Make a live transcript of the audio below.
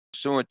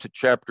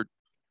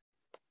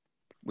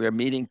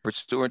meeting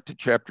pursuant to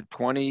Chapter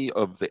 20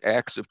 of the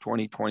Acts of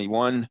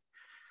 2021,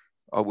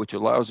 which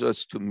allows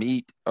us to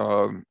meet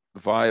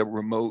via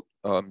remote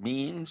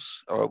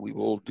means. We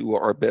will do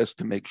our best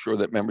to make sure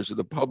that members of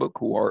the public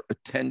who are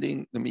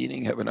attending the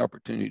meeting have an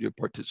opportunity to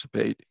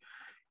participate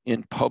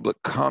in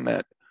public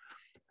comment.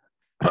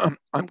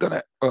 I'm going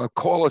to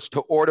call us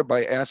to order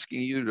by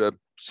asking you to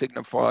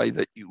signify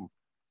that you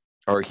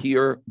are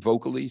here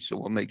vocally, so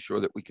we'll make sure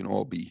that we can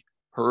all be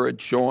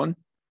heard. Sean?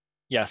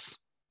 Yes.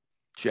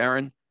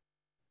 Sharon?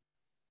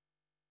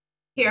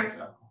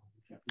 Here.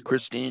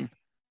 Christine?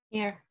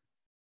 Here.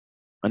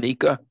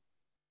 Anika?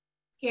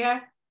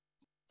 Here.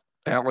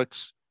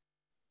 Alex?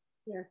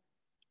 Here.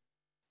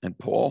 And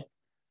Paul?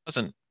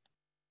 Present.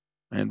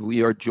 And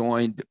we are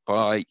joined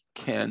by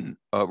Ken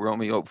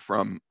Romeo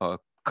from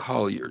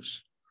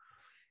Colliers.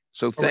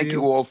 So thank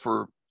you all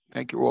for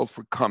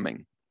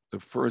coming. The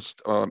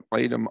first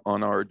item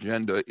on our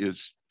agenda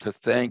is to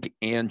thank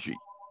Angie.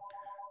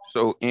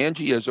 So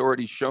Angie has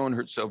already shown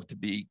herself to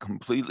be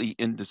completely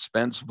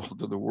indispensable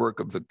to the work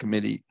of the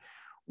committee.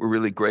 We're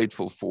really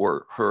grateful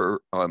for her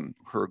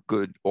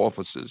good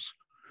offices.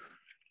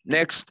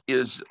 Next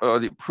is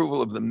the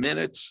approval of the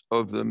minutes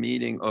of the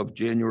meeting of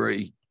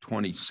January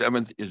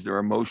 27th. Is there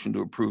a motion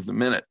to approve the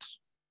minutes?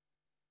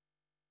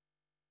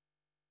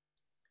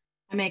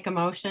 I make a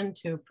motion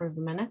to approve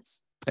the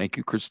minutes. Thank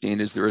you, Christine.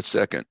 Is there a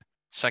second?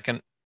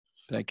 Second.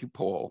 Thank you,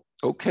 Paul.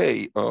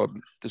 Okay,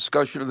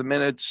 discussion of the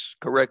minutes,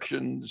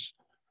 corrections.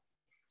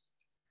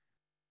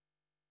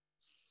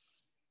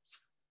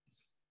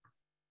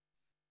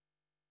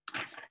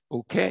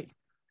 Okay,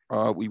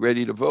 we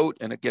ready to vote?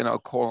 And again, I'll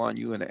call on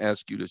you and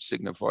ask you to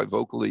signify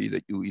vocally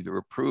that you either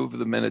approve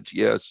the minutes,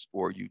 yes,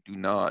 or you do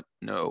not,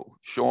 no.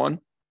 Sean?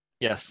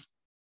 Yes.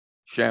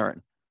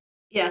 Sharon?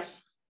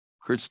 Yes.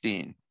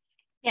 Christine?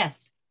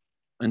 Yes.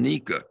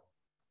 Anika?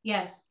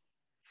 Yes.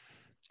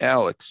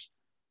 Alex?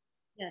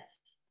 Yes.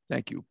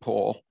 Thank you,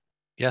 Paul.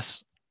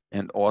 Yes.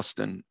 And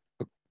Austin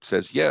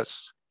says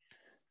yes.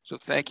 So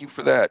thank you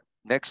for that.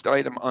 Next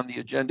item on the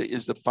agenda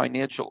is the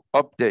financial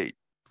update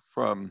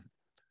from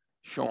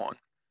Sean.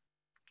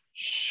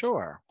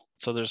 Sure.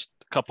 So there's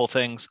a couple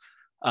things.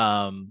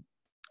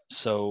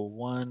 So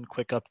one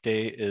quick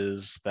update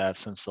is that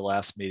since the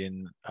last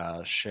meeting,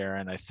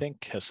 Sharon, I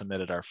think, has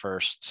submitted our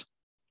first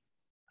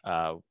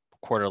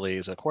quarterly,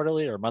 is it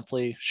quarterly or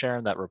monthly,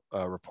 Sharon, that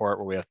report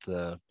where we have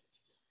to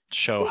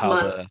show how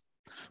the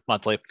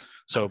monthly.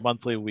 So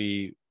monthly,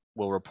 we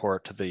will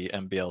report to the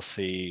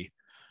MBLC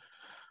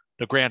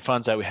the grant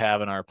funds that we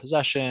have in our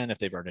possession, if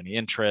they've earned any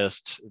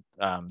interest.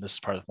 This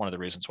is one of the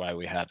reasons why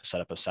we had to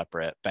set up a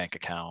separate bank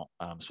account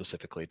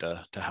specifically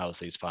to house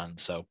these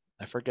funds. So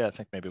I forget, I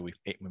think maybe we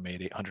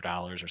made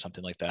 $800 or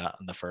something like that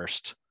in the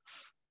first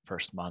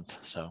month.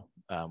 So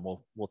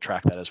we'll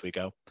track that as we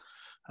go.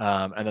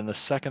 And then the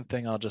second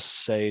thing I'll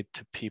just say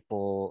to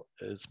people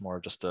is more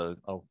just a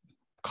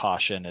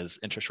caution, is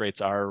interest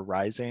rates are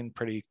rising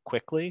pretty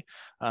quickly.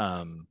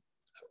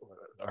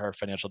 Our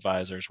financial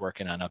advisor is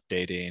working on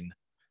updating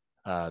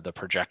the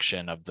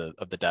projection of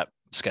the debt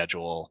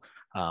schedule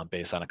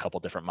based on a couple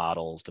different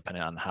models,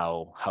 depending on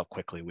how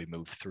quickly we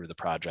move through the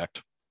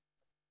project.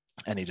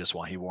 And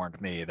he warned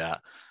me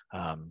that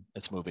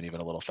it's moving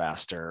even a little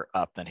faster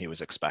up than he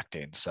was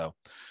expecting. So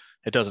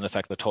it doesn't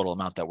affect the total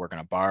amount that we're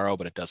going to borrow,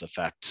 but it does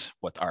affect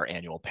what our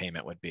annual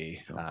payment would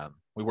be.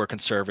 We were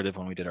conservative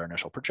when we did our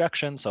initial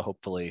projection, so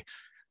hopefully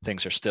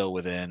things are still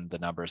within the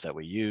numbers that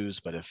we use.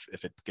 But if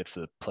it gets to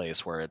the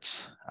place where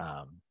it's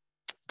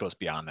goes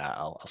beyond that,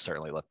 I'll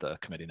certainly let the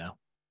committee know.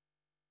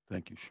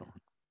 Thank you, Sean.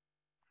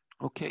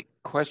 Okay,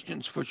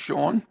 questions for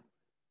Sean?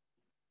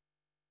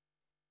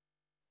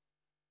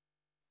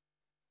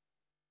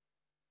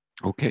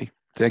 Okay,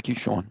 thank you,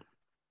 Sean.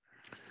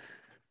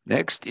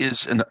 Next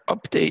is an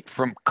update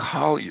from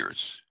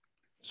Colliers.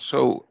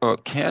 So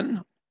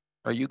Ken,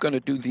 are you going to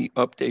do the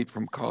update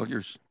from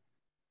Colliers?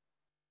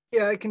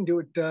 Yeah, I can do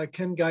it.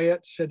 Ken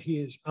Guyette said he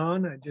is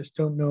on. I just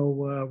don't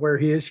know where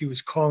he is. He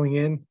was calling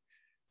in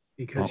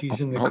because he's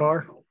in the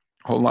car.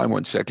 Hold on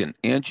one second.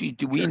 Angie,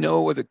 do we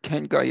know whether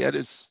Ken Guyette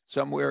is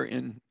somewhere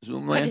in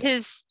Zoom land?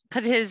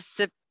 Could his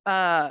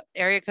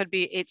area code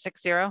be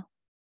 860?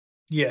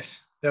 Yes,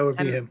 that would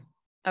be him.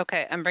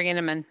 Okay, I'm bringing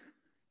him in.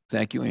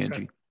 Thank you,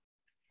 Angie. Okay.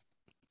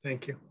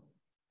 Thank you.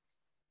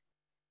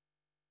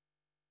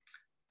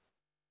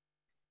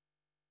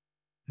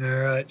 All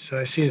right, so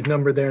I see his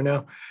number there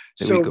now.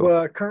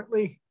 So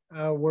currently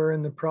we're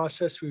in the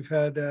process. We've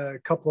had a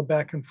couple of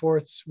back and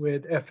forths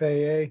with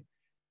FAA.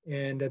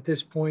 And at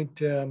this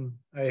point,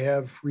 I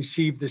have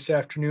received this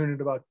afternoon at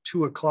about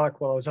 2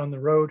 o'clock while I was on the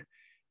road,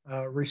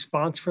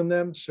 response from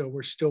them. So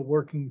we're still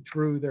working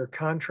through their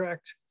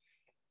contract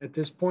at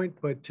this point,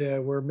 but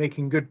we're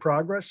making good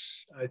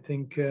progress. I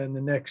think in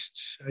the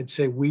next, I'd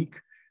say, week,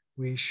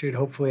 we should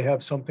hopefully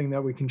have something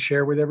that we can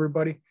share with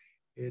everybody.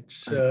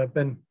 It's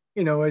been,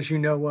 as you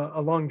know,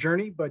 a long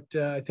journey, but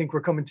I think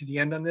we're coming to the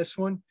end on this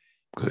one.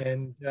 Good.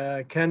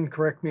 And Ken,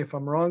 correct me if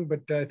I'm wrong,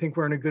 but I think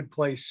we're in a good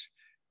place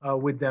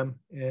with them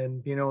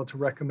and being able to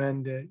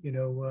recommend,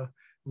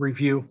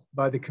 review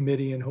by the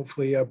committee and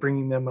hopefully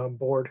bringing them on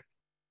board.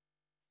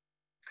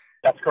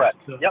 That's correct.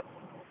 So, yep.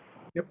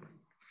 Yep.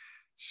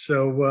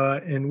 So,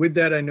 and with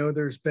that, I know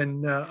there's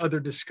been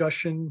other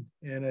discussion,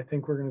 and I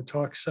think we're going to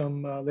talk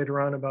some later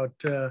on about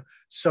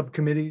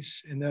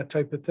subcommittees and that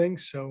type of thing.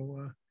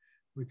 So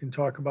we can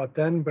talk about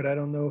then, but I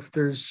don't know if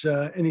there's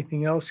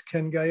anything else,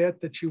 Ken Guyette,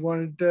 that you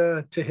wanted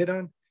to hit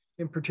on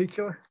in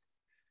particular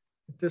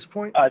at this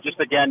point. Just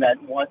again, that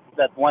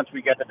once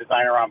we get the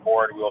designer on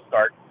board, we'll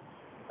start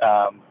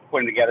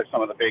putting together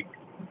some of the big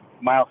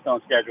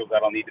milestone schedules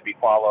that'll need to be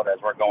followed as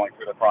we're going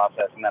through the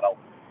process, and that'll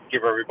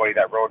give everybody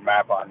that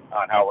roadmap on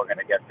how we're going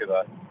to get to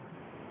the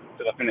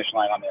finish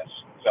line on this.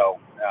 So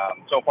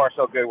so far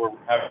so good. We're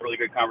having really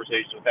good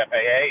conversations with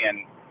FAA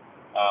and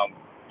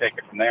take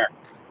it from there.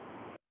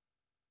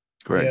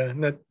 Great. Yeah,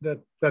 and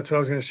that's what I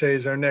was going to say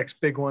is our next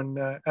big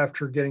one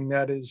after getting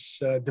that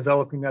is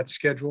developing that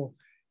schedule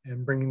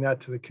and bringing that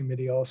to the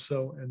committee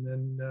also. And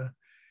then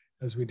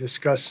as we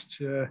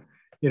discussed,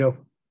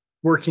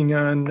 working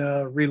on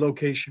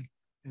relocation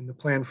and the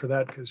plan for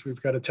that, because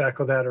we've got to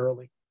tackle that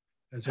early,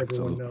 as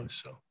everyone knows.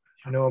 So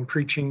I know I'm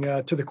preaching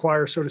to the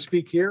choir, so to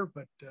speak here,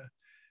 but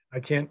I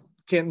can't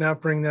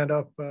not bring that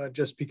up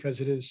just because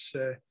it is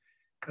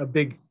a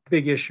big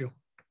issue,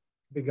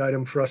 big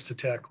item for us to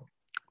tackle.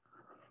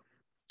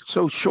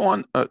 So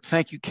Sean,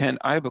 thank you, Ken.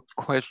 I have a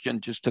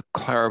question just to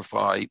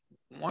clarify.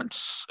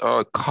 Once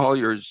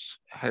Colliers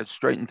has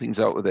straightened things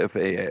out with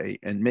FAA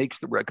and makes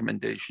the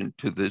recommendation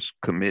to this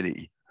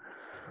committee,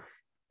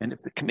 and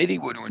if the committee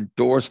were to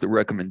endorse the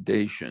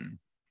recommendation,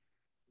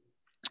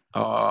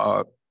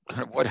 kind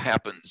of what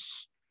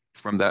happens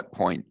from that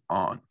point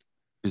on?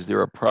 Is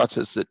there a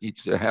process that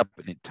needs to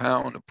happen in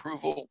town,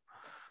 approval,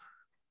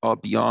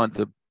 beyond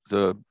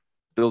the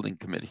building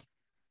committee?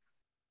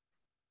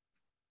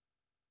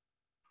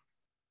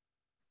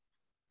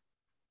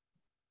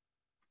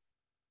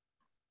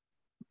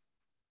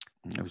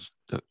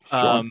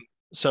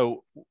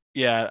 So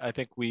yeah, I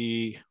think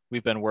we've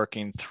been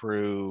working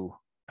through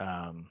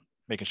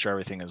making sure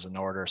everything is in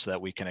order so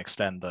that we can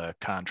extend the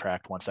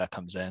contract once that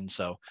comes in.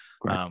 So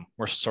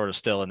we're sort of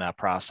still in that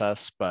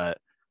process, but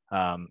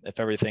if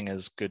everything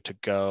is good to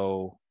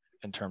go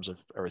in terms of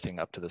everything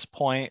up to this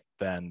point,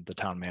 then the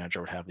town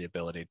manager would have the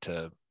ability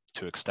to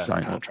extend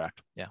the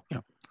contract. Yeah.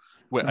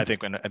 I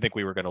think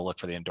we were going to look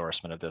for the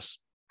endorsement of this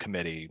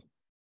committee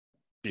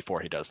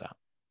before he does that.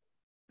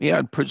 Yeah,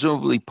 and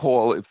presumably,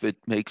 Paul, if it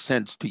makes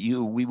sense to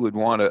you, we would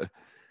want to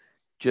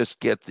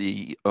just get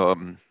the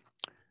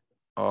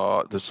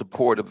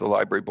support of the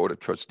Library Board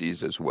of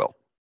Trustees as well.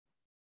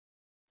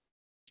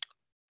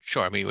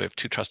 Sure. I mean, we have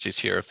two trustees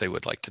here. If they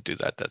would like to do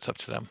that, that's up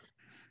to them.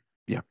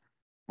 Yeah.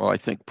 Well, I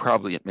think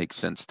probably it makes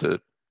sense to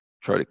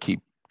try to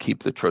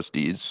keep the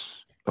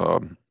trustees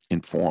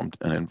informed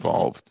and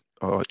involved,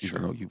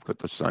 even though you've got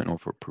the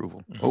sign-off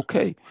approval. Mm-hmm.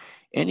 Okay.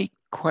 Any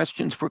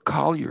questions for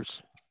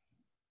Colliers?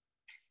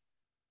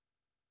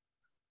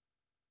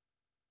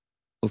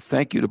 Well,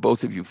 thank you to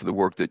both of you for the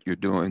work that you're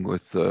doing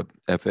with FAA,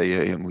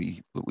 and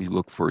we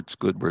look for its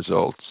good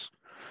results.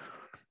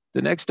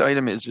 The next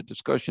item is a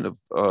discussion of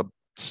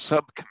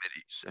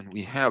subcommittees, and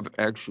we have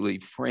actually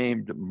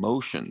framed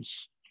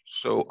motions.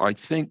 So I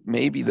think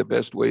maybe the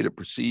best way to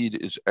proceed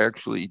is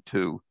actually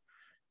to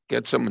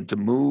get someone to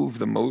move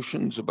the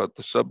motions about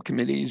the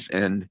subcommittees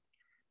and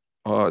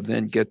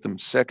then get them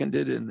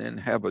seconded and then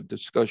have a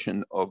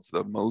discussion of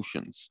the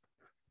motions.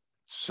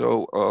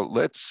 So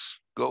let's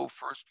go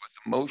first with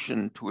the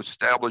motion to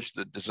establish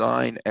the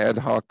Design Ad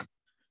Hoc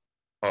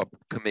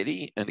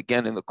Committee. And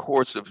again, in the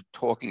course of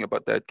talking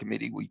about that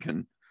committee, we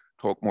can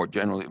talk more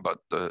generally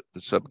about the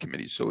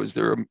subcommittee. So is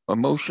there a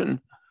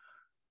motion?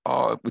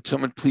 Would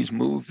someone please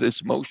move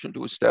this motion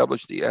to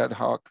establish the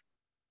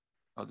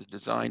the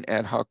Design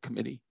Ad Hoc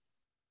Committee?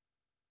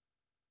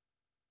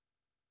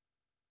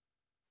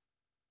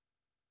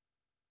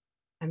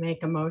 I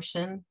make a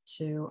motion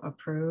to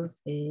approve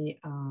the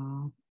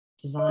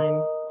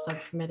Design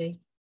Subcommittee.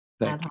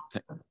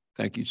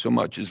 Thank you so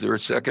much. Is there a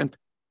second?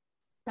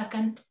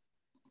 Second.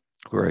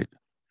 Great.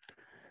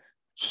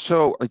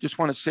 So I just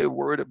want to say a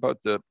word about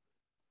the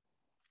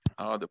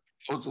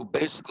proposal.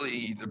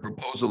 Basically, the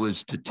proposal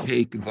is to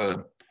take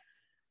the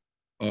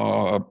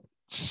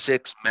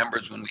 6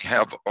 members when we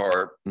have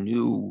our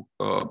new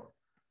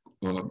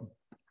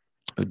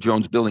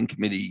Jones Building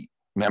Committee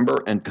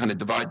member and kind of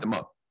divide them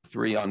up,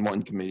 3 on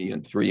one committee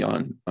and 3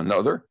 on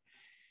another.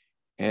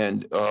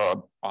 And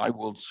I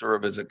will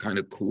serve as a kind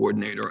of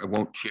coordinator. I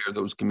won't chair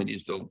those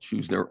committees. They'll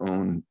choose their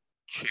own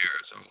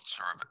chairs. I'll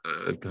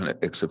serve kind of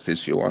ex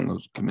officio on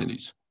those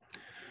committees.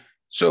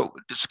 So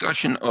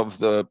discussion of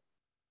the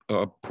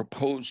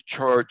proposed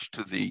charge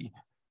to the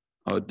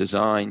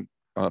Design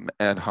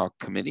Ad Hoc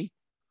Committee.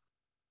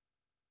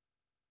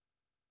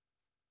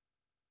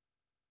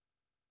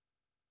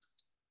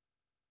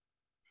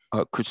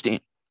 Christine.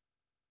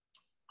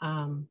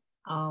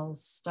 I'll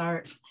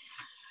start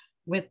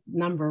with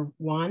number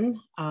 1.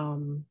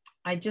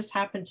 I just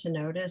happened to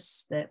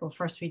notice that, well,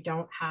 first, we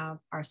don't have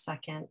our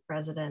second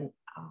resident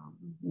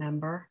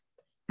member.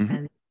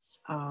 Mhm.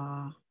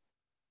 And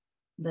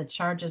the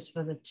charges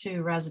for the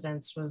two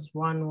residents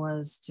one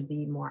was to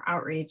be more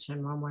outreach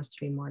and one was to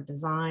be more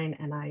design.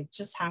 And I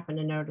just happened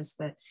to notice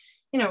that,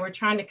 you know, we're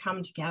trying to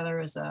come together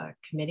as a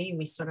committee.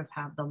 We sort of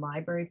have the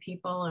library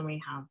people and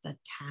we have the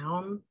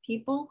town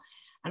people.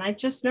 And I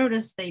just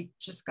noticed they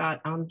just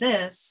got on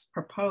this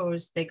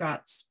proposed, they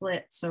got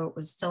split. So it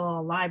was still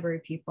all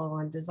library people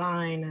and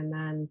design, and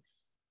then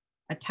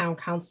a town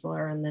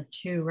councilor and the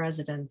two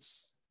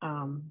residents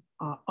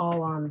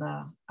all on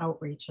the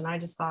outreach. And I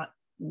just thought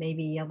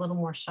maybe a little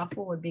more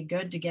shuffle would be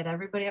good to get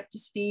everybody up to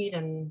speed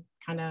and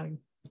kind of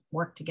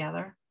work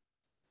together.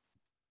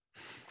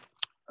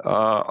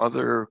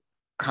 Other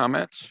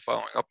comments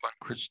following up on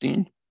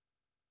Christine?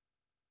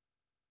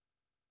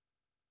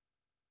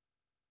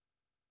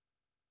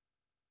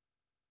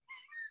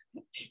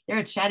 You're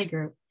a chatty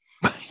group.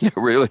 Yeah,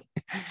 really.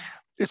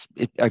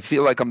 I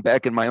feel like I'm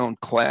back in my own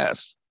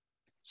class.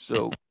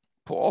 So,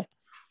 Paul?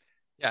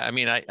 Yeah, I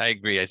mean, I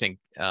agree. I think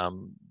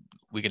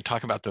we can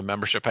talk about the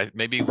membership.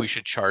 Maybe we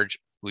should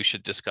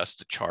discuss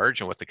the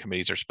charge and what the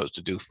committees are supposed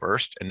to do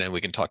first, and then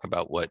we can talk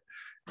about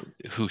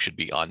who should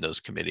be on those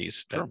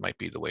committees. That might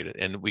be the way to,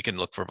 and we can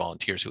look for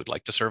volunteers who would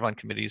like to serve on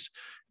committees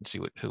and see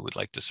who would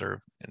like to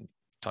serve and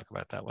talk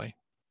about it that way.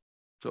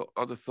 So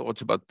other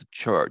thoughts about the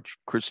charge,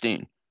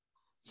 Christine?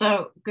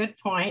 So good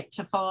point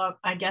to follow up.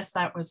 I guess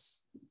that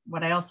was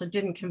what I also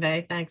didn't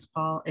convey. Thanks,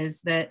 Paul,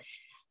 is that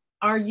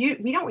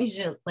we don't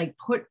usually like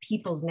put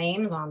people's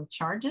names on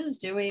charges,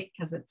 do we?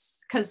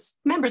 Because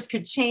members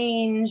could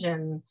change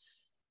and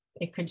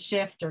it could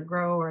shift or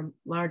grow or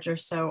larger.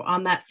 So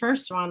on that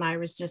first one, I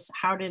was just,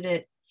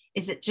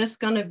 is it just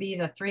going to be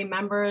the 3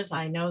 members?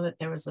 I know that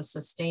there was a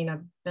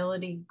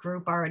sustainability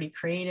group already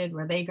created.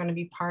 Were they going to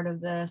be part of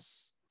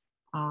this?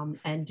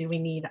 And do we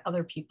need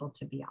other people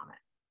to be on it?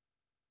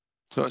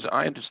 So as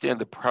I understand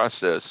the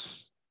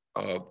process,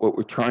 what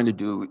we're trying to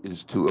do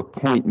is to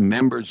appoint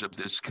members of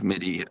this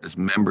committee as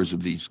members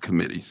of these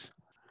committees.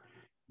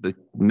 The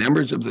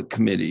members of the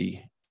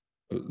committee,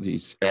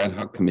 these ad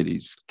hoc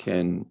committees,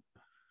 can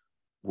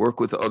work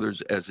with others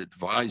as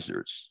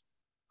advisors.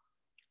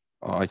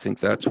 I think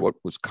that's what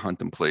was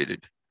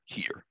contemplated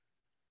here.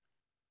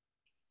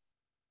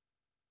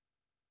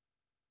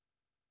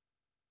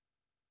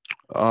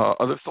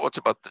 Other thoughts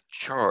about the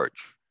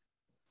charge?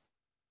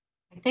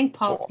 I think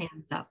Paul's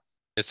hand's up.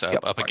 It's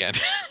up again.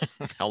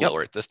 I'll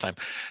lower it this time.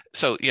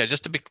 So yeah,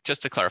 just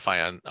to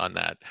clarify on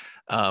that.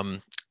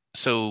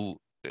 So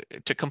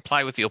to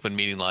comply with the open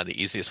meeting law,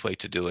 the easiest way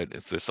to do it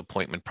is this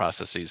appointment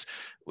processes.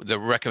 The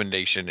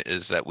recommendation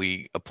is that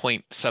we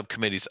appoint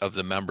subcommittees of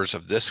the members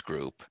of this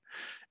group.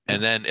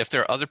 And then if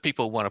there are other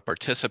people who want to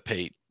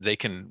participate, they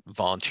can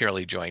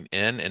voluntarily join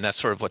in. And that's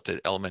sort of what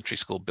the elementary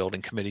school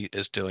building committee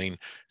is doing.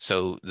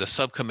 So the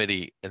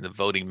subcommittee and the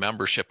voting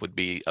membership would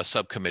be a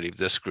subcommittee of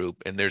this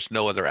group, and there's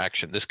no other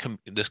action.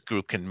 This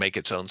group can make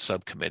its own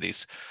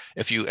subcommittees.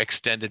 If you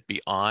extend it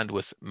beyond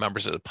with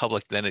members of the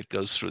public, then it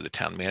goes through the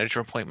town manager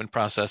appointment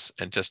process.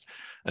 And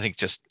I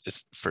think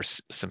it's for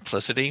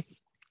simplicity.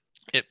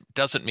 It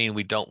doesn't mean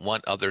we don't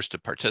want others to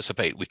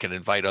participate. We can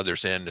invite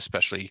others in,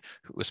 especially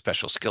with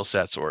special skill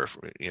sets or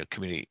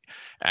community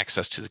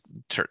access to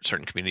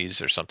certain communities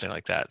or something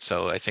like that.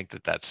 So I think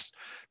that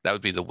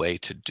would be the way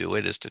to do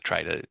it, is to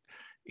try to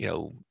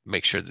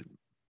make sure that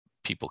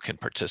people can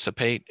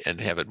participate and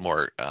have it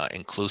more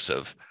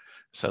inclusive.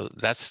 So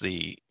that's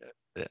the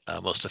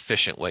most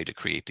efficient way to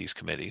create these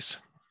committees.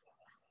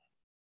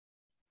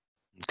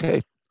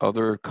 Okay.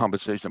 Other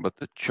conversation about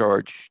the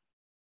charge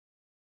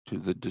to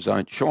the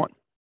design. Sean?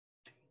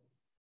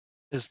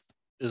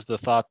 Is the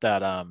thought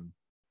that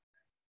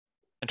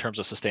in terms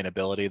of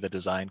sustainability, the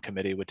design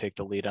committee would take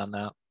the lead on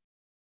that?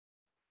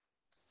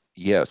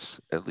 Yes,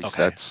 at least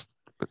that's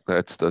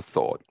the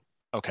thought.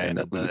 Okay, and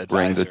that we would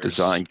bring the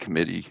design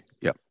committee.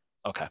 Yep.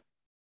 Okay.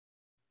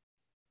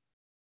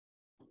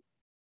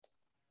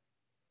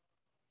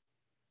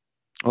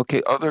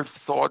 Okay, other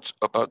thoughts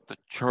about the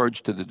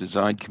charge to the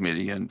design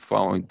committee? And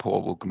following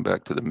Paul, we'll come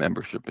back to the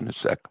membership in a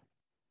sec.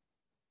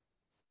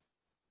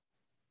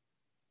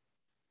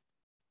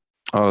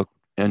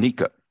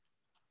 Anika.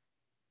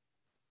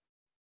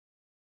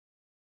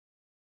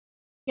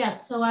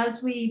 Yes, so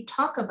as we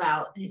talk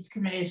about these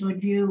committees,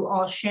 would you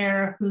all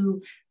share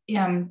who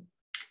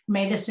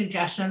made the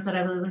suggestions? That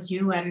I believe was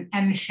you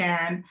and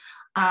Sharon,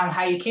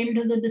 how you came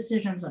to the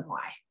decisions and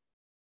why?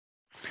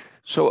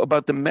 So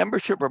about the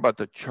membership or about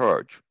the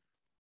charge?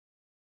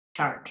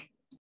 Charge.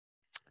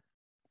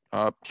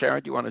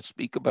 Sharon, do you want to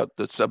speak about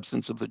the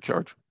substance of the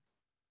charge?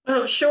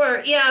 Oh,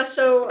 sure. Yeah.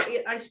 So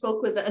I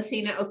spoke with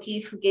Athena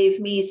O'Keefe, who gave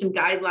me some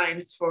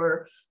guidelines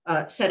for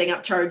setting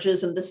up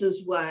charges. And this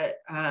is what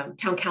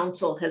town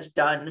council has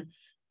done.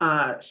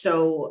 I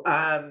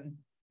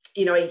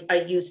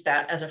used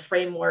that as a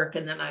framework.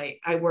 And then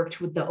I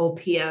worked with the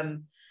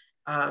OPM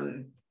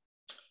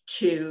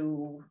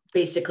to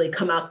basically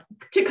come up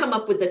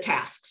with the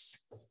tasks.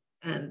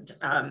 And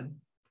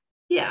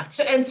yeah,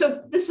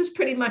 so this is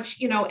pretty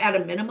much, at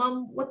a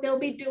minimum what they'll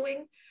be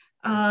doing.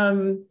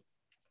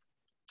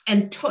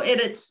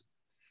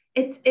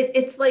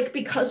 it's like,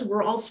 because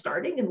we're all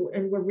starting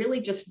and we're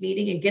really just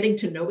meeting and getting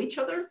to know each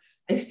other,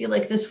 I feel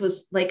like this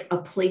was like a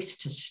place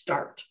to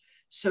start.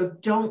 So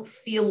don't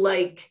feel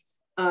like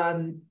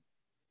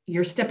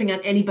you're stepping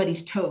on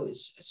anybody's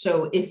toes.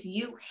 So if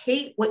you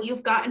hate what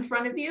you've got in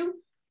front of you,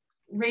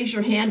 raise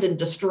your hand and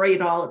destroy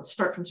it all and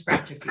start from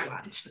scratch if you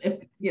want.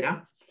 If you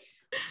know,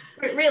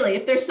 but really,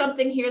 if there's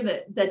something here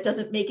that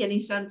doesn't make any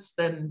sense,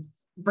 then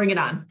bring it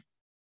on.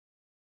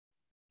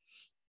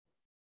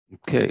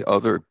 Okay,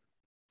 other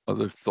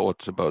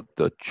thoughts about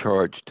the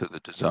charge to the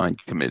design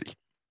committee?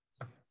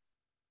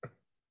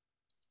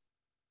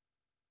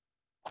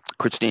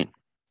 Christine.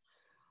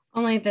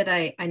 Only that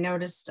I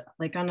noticed,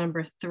 like on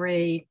number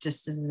 3,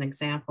 just as an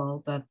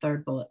example, the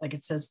third bullet, like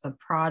it says the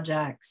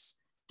projects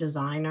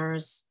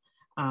designers.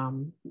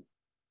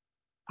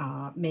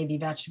 Maybe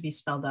that should be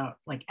spelled out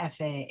like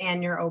FA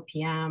and your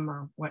OPM,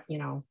 or what, you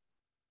know,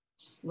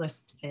 just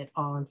list it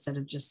all instead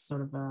of just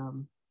sort of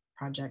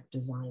project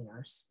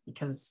designers,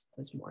 because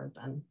there's more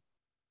than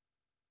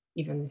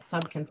even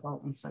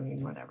sub-consultants. I mean,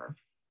 whatever.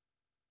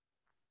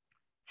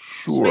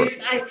 Sure.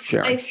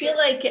 So I feel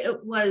like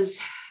it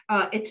was,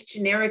 it's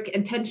generic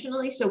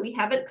intentionally. So we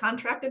haven't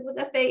contracted with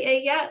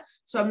FAA yet.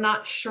 So I'm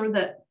not sure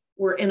that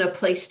we're in a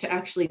place to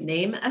actually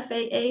name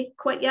FAA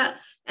quite yet.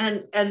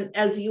 And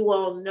as you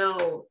all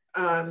know,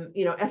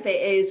 you know, FAA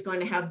is going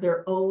to have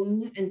their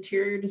own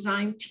interior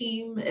design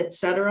team, et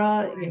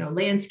cetera, you know,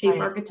 landscape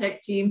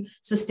architect team,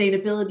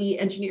 sustainability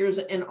engineers,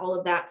 and all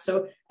of that.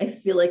 So I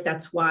feel like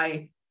that's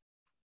why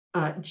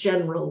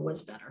general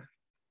was better.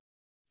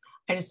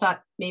 I just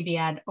thought maybe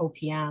add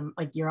OPM,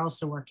 like you're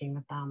also working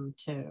with them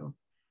too.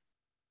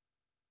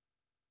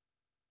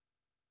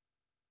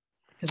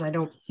 Because I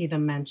don't see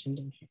them mentioned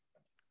in here.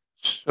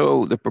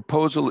 So the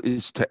proposal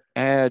is to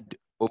add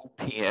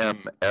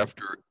OPM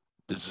after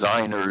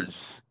designers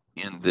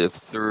in the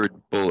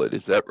third bullet.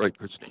 Is that right,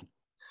 Christine?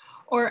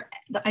 Or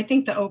I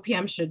think the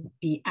OPM should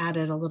be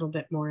added a little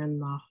bit more in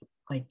the,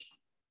 like,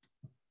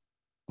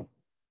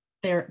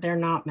 they're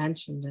not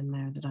mentioned in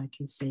there that I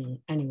can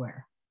see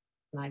anywhere.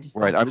 And I just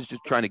right. I was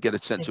just trying to get a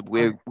sense of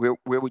where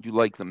would you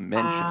like them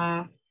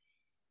mentioned?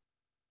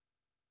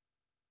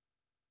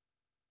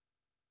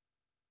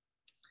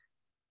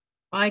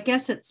 Well, I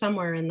guess it's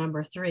somewhere in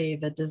number 3,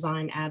 the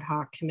design ad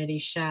hoc committee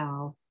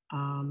shall,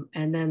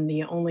 and then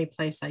the only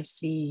place I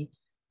see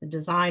the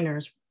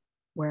designers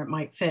where it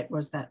might fit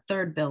was that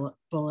third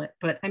bullet.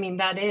 But I mean,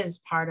 that is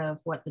part of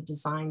what the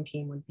design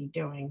team would be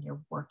doing.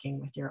 You're working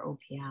with your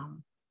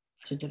OPM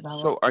to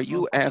develop. So are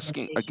you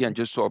asking, again,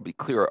 just so I'll be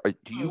clear,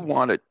 do you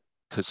want it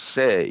to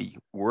say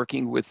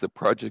working with the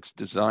project's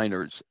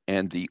designers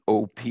and the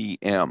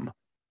OPM?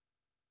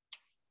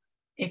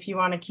 If you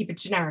want to keep it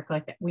generic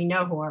like that, we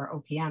know who our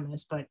OPM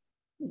is, but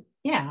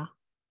yeah.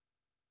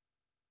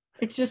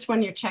 It's just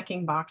when you're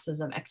checking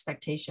boxes of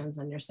expectations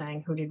and you're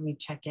saying, who did we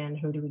check in?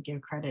 Who do we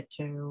give credit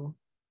to?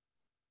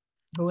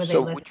 Who are they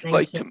listening would you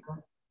like to?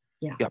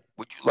 Yeah.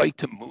 Would you like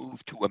to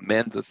move to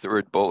amend the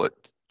third bullet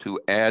to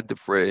add the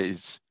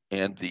phrase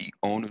and the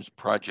owner's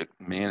project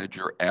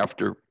manager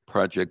after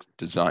project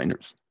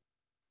designers?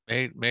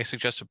 May I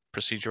suggest a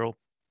procedural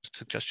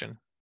suggestion?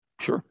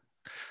 Sure.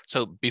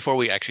 So before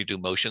we actually do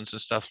motions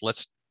and stuff,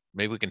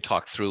 maybe we can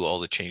talk through all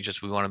the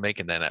changes we want to make,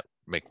 and then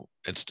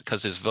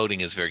because his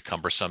voting is very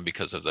cumbersome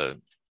because of the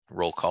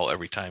roll call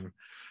every time.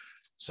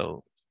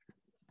 So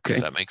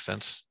does that make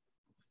sense?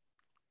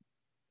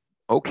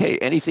 Okay.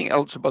 Anything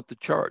else about the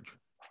charge?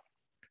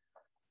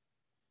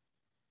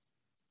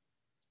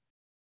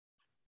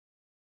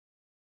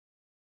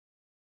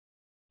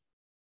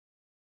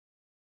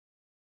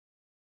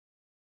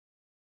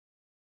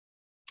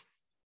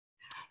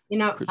 You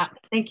know,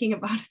 thinking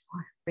about it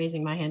more,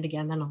 raising my hand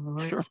again, then I'll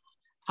lower it. Sure.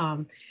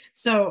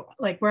 So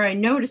like where I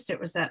noticed it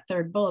was that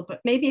third bullet,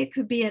 but maybe it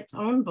could be its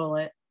own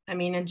bullet. I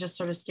mean, and just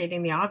sort of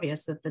stating the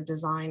obvious that the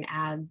design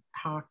ad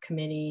hoc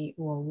committee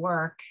will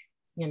work,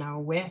 you know,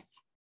 with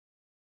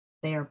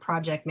their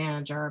project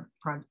manager,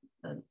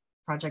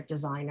 project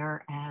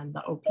designer, and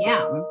the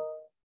OPM,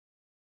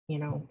 you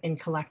know, in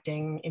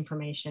collecting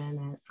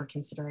information for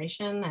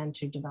consideration and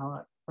to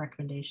develop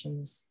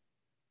recommendations.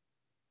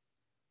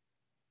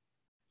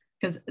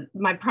 Because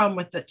my problem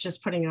with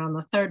just putting it on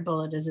the third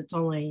bullet is it's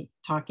only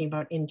talking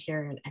about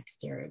interior and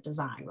exterior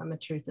design, when the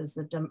truth is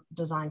the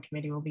design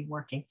committee will be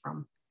working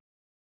from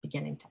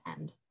beginning to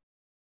end.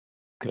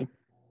 Okay.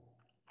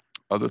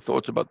 Other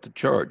thoughts about the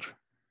charge?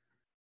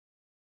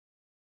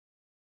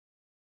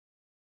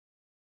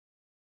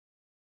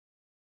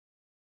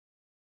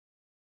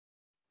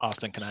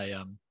 Austin, can I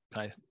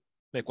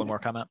make one more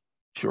comment?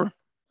 Sure.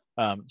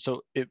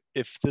 So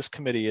if this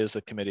committee is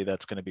the committee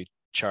that's going to be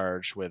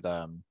charged with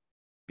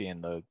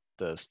being the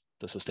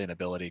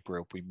sustainability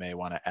group, we may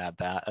want to add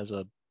that as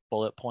a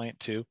bullet point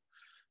too,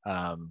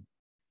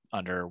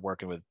 under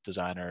working with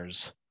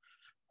designers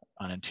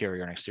on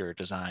interior and exterior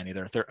design,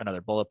 either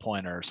another bullet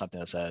point or something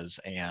that says,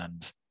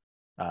 and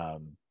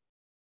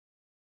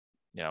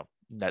you know,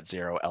 net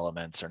zero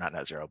elements, or not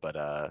net zero, but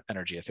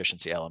energy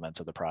efficiency elements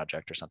of the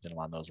project or something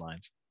along those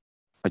lines.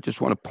 I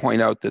just want to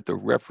point out that the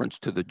reference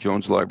to the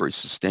Jones Library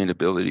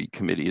Sustainability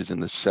Committee is in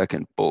the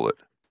second bullet.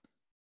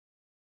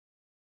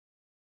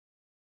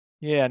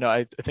 Yeah, no,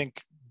 I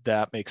think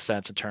that makes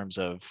sense in terms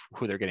of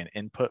who they're getting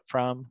input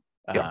from.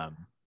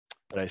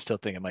 But I still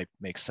think it might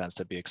make sense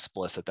to be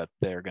explicit that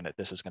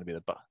this is gonna be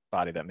the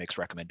body that makes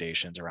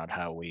recommendations around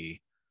how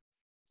we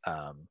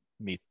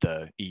meet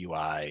the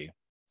EUI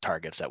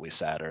targets that we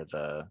set, or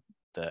the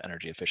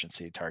energy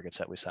efficiency targets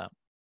that we set.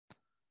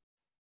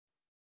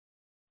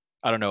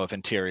 I don't know if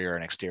interior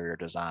and exterior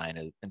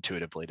design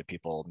intuitively to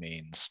people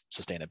means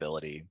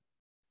sustainability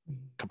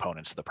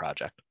components of the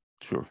project.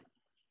 Sure.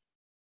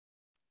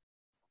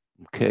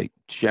 Okay,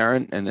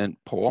 Sharon, and then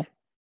Paul.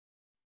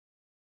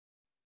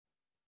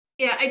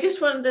 Yeah, I just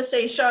wanted to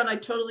say, Sean, I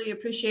totally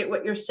appreciate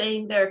what you're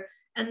saying there.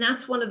 And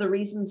that's one of the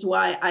reasons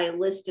why I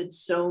listed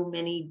so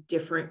many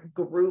different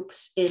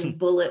groups in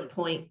bullet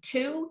point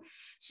 2.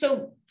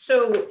 So,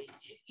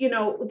 you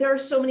know, there are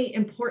so many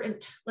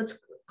important, let's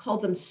call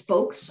them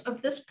spokes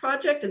of this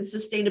project, and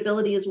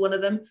sustainability is one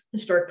of them.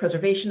 Historic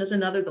preservation is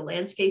another, the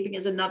landscaping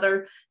is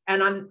another.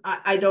 And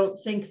I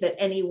don't think that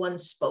any one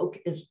spoke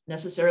is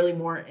necessarily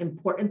more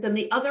important than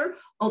the other,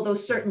 although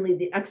certainly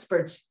the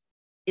experts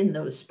in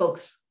those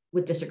spokes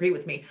would disagree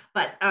with me.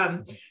 But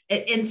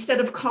instead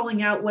of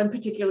calling out one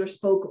particular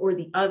spoke or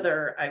the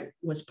other, I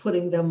was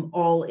putting them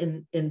all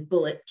in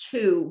bullet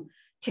 2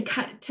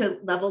 to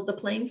level the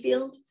playing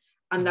field.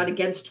 I'm not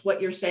against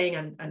what you're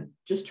saying. I'm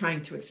just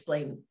trying to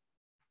explain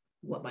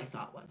what my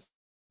thought was.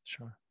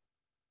 Sure.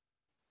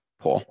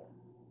 Paul.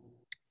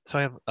 So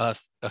I have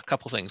a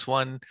couple things.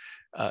 One,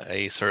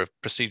 a sort of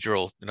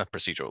procedural, not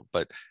procedural,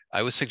 but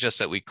I would suggest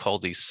that we call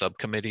these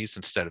subcommittees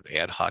instead of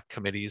ad hoc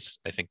committees.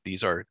 I think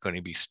these are going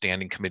to be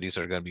standing committees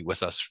that are going to be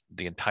with us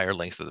the entire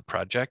length of the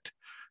project.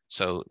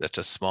 So that's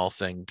a small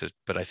thing,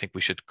 but I think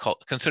we should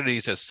consider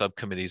these as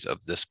subcommittees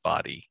of this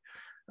body.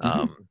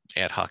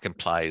 Ad hoc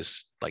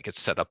implies like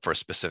it's set up for a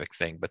specific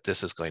thing, but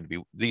this is going to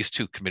be, these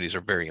two committees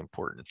are very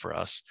important for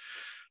us.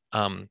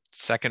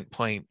 Second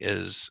point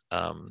is,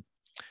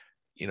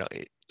 you know,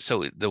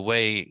 so the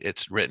way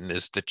it's written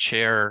is the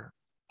chair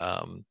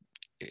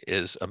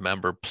is a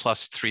member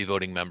plus 3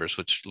 voting members,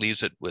 which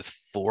leaves it with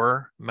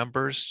 4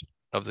 members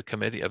of the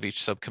committee, of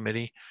each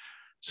subcommittee.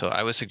 So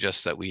I would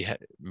suggest that we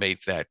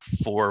make that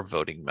 4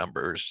 voting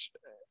members,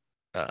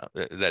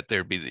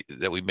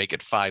 that we make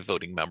it 5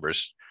 voting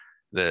members,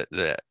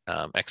 the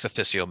ex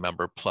officio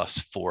member plus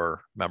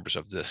 4 members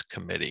of this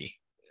committee,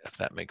 if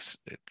that makes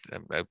it.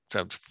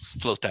 I'll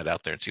float that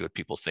out there and see what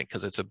people think,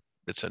 because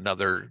it's an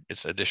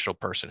additional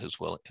person who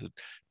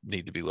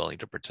need to be willing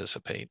to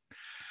participate.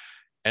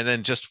 And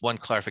then just one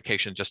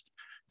clarification,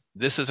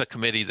 this is a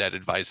committee that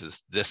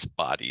advises this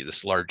body,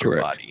 this larger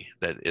body,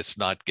 that it's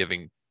not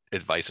giving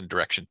advice and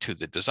direction to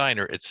the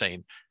designer. It's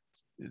saying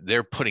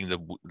they're putting the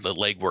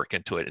legwork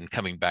into it and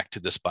coming back to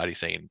this body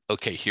saying,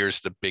 okay,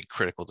 here's the big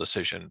critical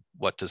decision.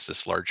 What does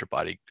this larger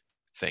body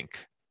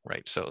think,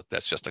 right? So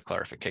that's just a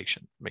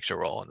clarification. Make sure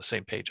we're all on the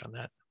same page on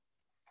that.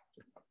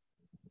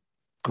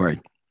 Great.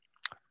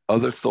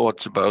 Other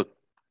thoughts about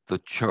the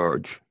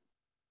charge?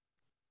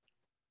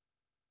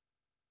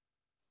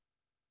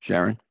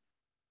 Sharon?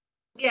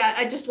 Yeah,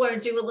 I just want to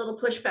do a little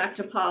pushback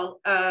to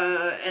Paul,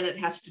 and it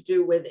has to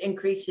do with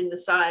increasing the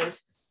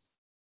size.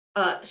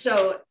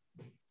 So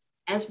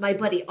as my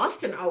buddy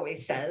Austin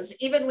always says,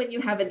 even when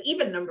you have an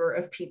even number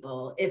of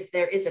people, if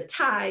there is a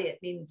tie, it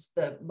means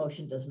the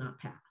motion does not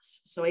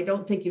pass. So I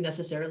don't think you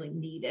necessarily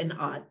need an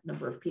odd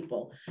number of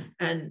people.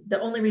 And the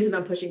only reason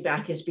I'm pushing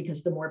back is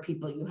because the more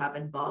people you have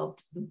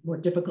involved, the more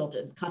difficult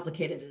and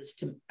complicated it is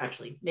to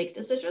actually make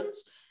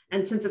decisions.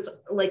 And since it's,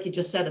 like you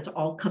just said, it's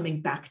all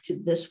coming back to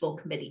this full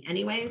committee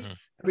anyways,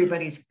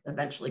 everybody's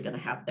eventually going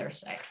to have their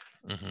say.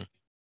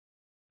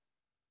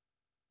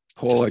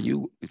 Paul, are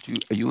you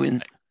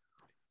in?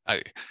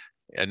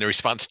 And the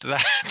response to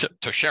that,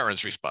 to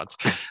Sharon's response,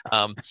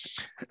 and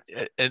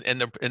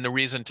the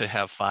reason to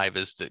have 5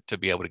 is to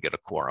be able to get a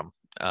quorum,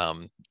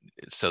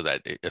 so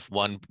that if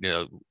one,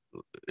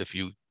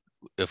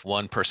 if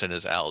one person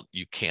is out,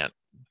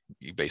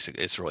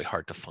 basically, it's really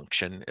hard to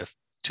function. If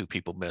 2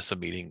 people miss a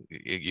meeting,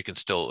 you can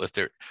still,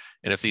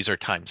 if these are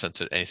time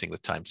sensitive, anything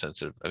with time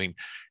sensitive. I mean,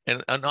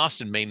 and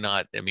Austin may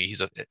not. I mean,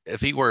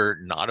 if he were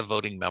not a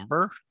voting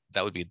member,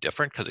 that would be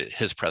different, because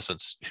his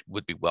presence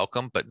would be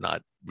welcome, but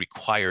not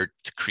required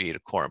to create a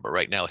quorum. But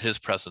right now, his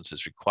presence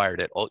is required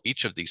at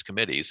each of these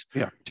committees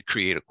to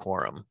create a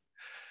quorum.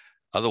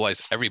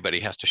 Otherwise,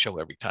 everybody has to show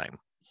every time.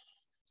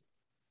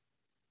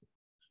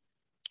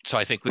 So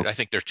I think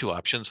there are 2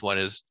 options. One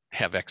is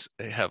have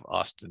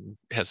Austin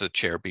as a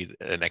chair be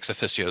an ex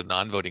officio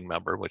non-voting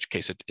member, in which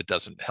case it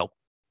doesn't help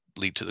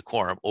lead to the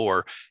quorum,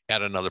 or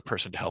add another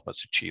person to help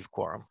us achieve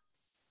quorum.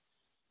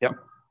 Yep.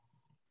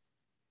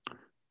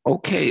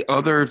 Okay,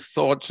 other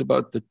thoughts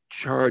about the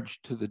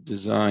charge to the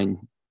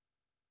design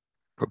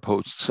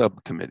proposed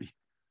subcommittee?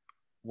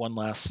 One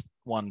last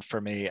one for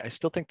me. I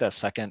still think that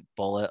second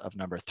bullet of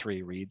number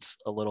 3 reads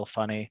a little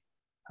funny.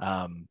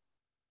 I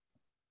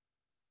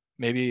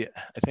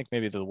think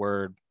maybe the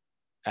word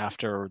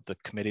after the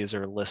committees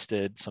are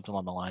listed, something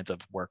along the lines of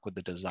work with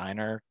the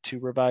designer to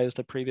revise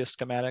the previous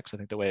schematics. I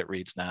think the way it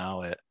reads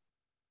now, it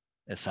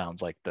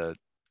sounds like the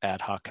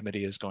ad hoc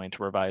committee is going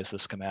to revise the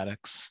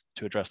schematics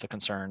to address the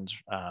concerns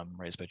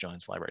raised by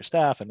Jones Library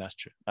staff and the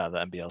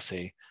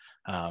MBLC.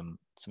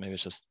 So maybe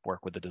it's just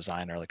work with the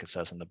designer, like it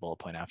says in the bullet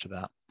point after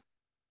that.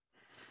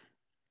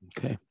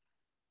 Okay.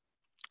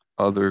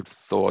 Other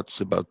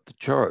thoughts about the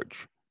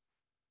charge?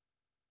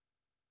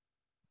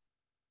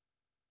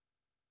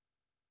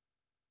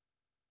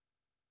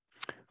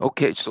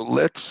 Okay, so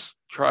let's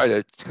try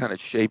to kind of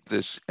shape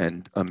this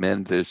and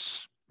amend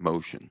this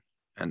motion.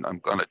 And I'm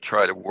going to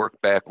try to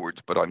work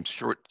backwards, but I'm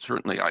sure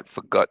certainly I've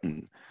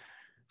forgotten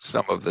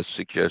some of the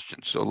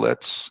suggestions. So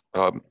let's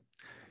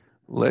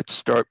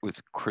start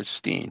with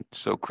Christine.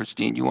 So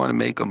Christine, you want to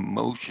make a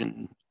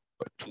motion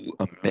to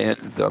amend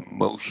the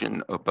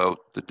motion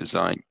about the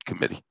design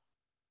committee?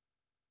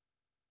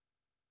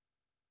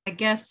 I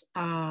guess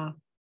I'd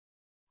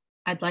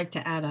like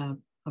to add a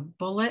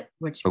bullet,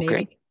 which okay.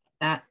 Maybe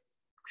that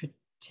could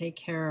take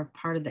care of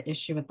part of the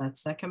issue with that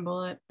second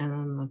bullet, and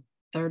then the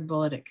third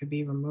bullet, it could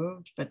be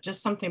removed, but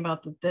just something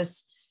about that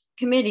this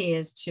committee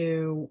is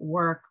to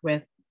work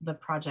with the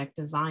project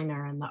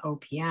designer and the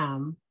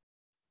OPM.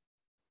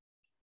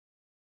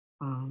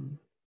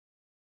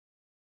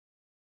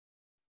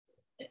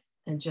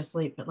 And just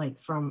leave it like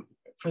for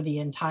the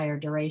entire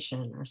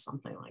duration or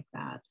something like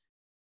that.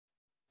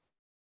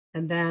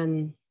 And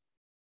then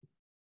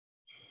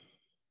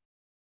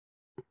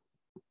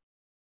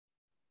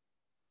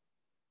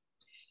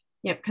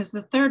yeah, because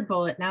the third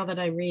bullet, now that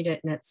I read it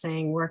and it's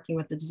saying working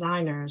with the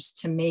designers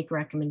to make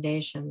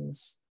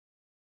recommendations.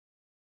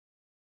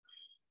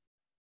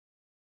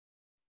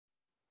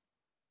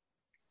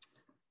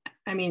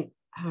 I mean,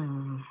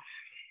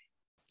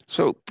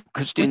 so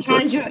Christine,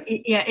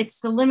 yeah, it's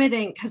the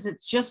limiting because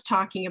it's just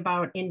talking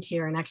about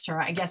interior and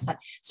exterior. I guess that.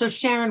 So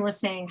Sharon was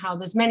saying how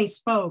there's many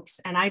spokes,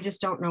 and I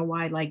just don't know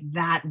why like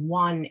that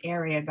one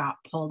area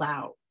got pulled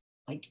out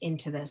like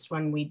into this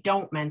when we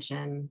don't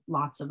mention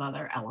lots of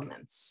other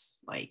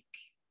elements like.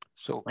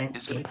 So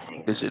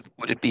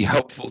would it be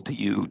helpful to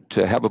you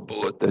to have a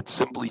bullet that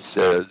simply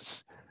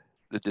says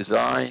the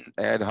design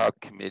ad hoc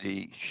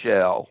committee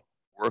shall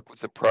work with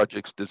the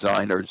project's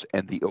designers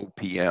and the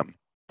OPM,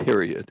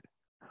 period.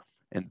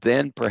 And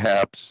then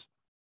perhaps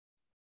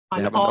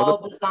on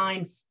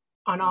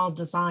all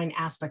design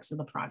aspects of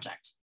the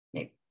project,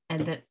 maybe,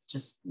 and that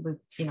just would,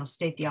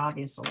 state the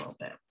obvious a little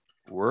bit.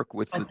 Work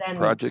with the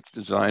project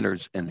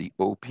designers and the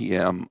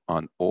OPM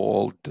on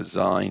all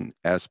design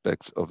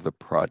aspects of the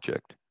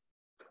project.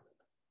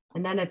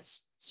 And then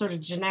it's sort of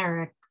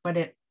generic, but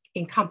it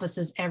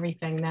encompasses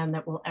everything then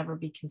that will ever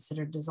be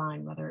considered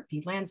design, whether it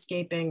be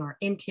landscaping or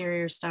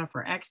interior stuff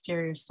or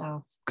exterior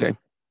stuff. Okay.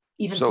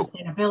 Even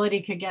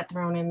sustainability could get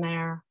thrown in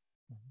there.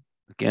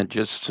 Again,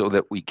 just so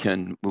that we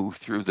can move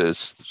through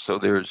this. So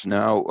there's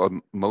now a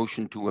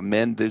motion to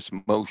amend this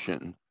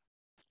motion.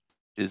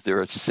 Is there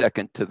a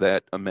second to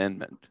that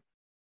amendment?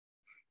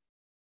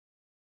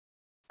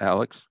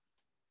 Alex?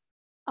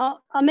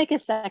 I'll make a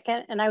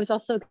second. And I was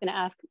also going to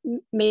ask,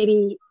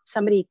 maybe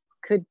somebody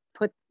could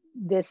put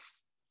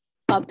this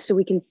up so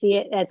we can see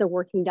it as a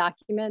working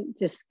document,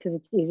 just because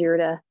it's easier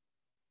to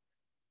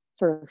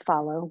sort of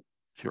follow.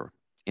 Sure.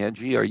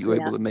 Angie, are you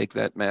able to make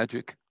that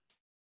magic?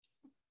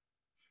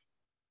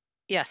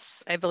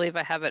 Yes, I believe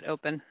I have it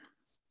open.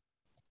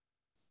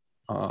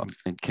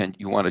 And can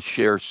you want to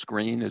share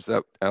screen? Is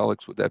that,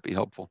 Alex, would that be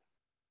helpful?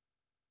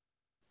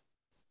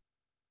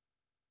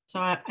 So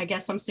I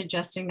guess I'm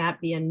suggesting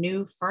that be a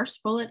new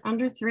first bullet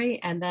under 3,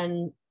 and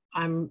then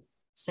I'm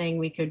saying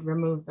we could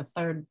remove the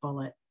third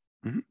bullet.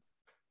 Mm-hmm.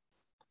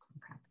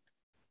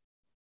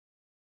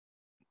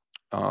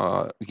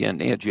 Okay.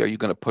 Again, Angie, are you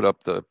going to put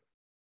up the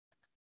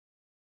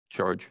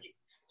charge?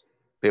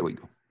 There we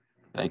go.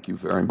 Thank you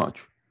very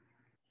much.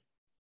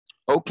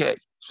 Okay,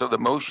 so the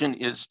motion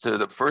is to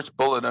the first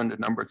bullet under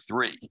number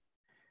 3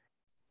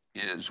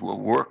 is we'll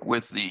work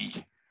with the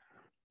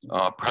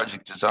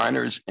project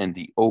designers and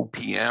the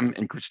OPM.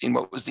 And Christine,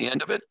 what was the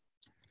end of it?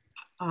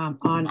 On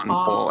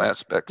all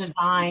aspects.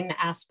 Design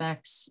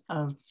aspects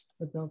of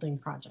the building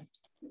project.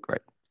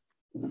 Great.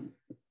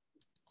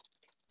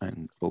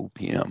 And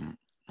OPM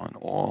on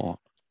all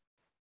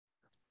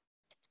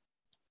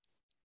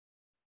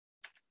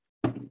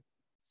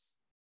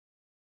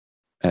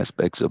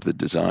aspects of the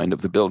design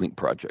of the building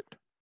project.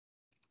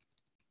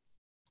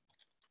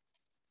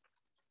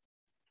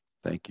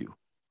 Thank you.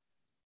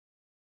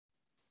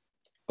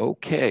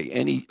 Okay,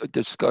 any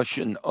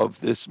discussion of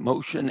this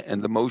motion?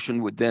 And the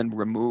motion would then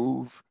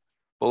remove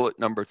bullet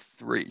number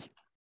 3.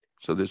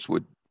 So this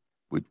would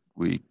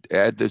we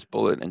add this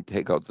bullet and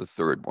take out the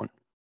third one.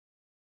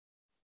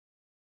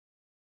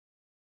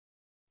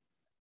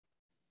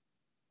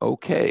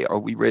 Okay, are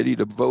we ready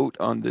to vote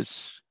on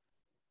this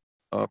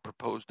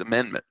proposed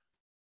amendment?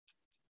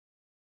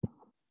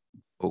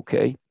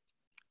 Okay.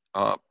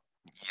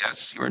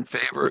 Yes, you're in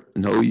favor.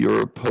 No,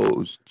 you're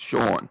opposed.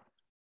 Sean?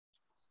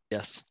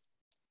 Yes.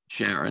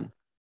 Sharon?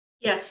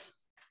 Yes.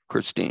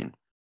 Christine?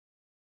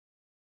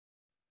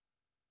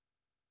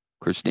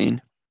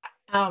 Christine?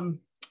 Can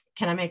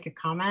I make a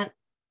comment?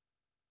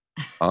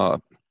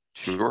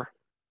 Sure.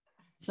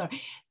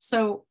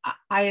 So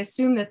I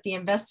assume that the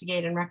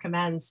investigate and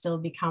recommend still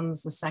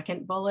becomes the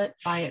second bullet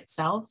by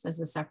itself as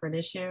a separate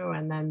issue,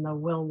 and then the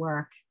will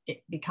work,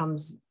 it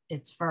becomes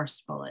its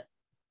first bullet.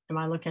 Am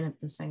I looking at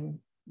the same?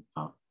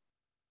 Oh.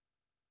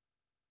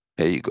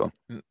 There you go.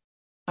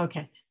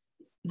 Okay.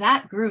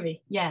 That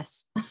groovy,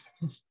 yes.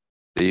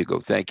 There you go.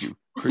 Thank you.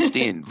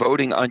 Christine,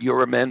 voting on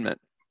your amendment.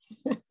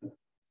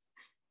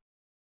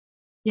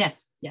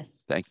 Yes,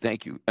 yes.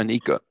 Thank you.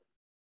 Anika?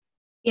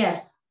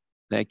 Yes.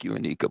 Thank you,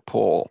 Anika.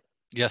 Paul?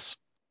 Yes.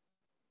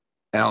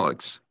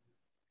 Alex?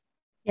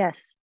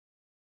 Yes.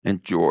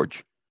 And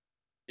George?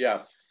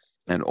 Yes.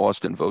 And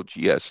Austin votes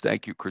yes.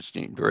 Thank you,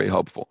 Christine. Very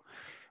helpful.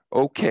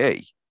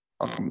 Okay.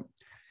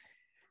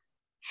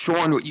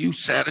 Sean, were you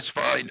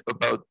satisfied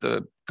about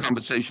the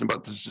conversation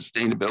about the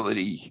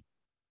sustainability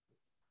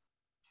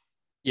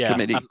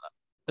committee?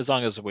 As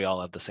long as we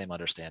all have the same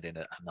understanding,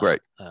 I'm not,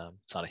 right.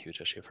 It's not a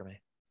huge issue for me.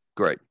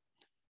 Great.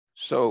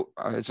 So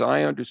as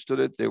I understood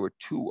it, there were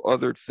two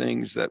other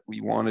things that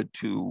we wanted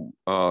to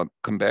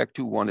come back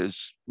to. One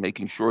is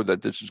making sure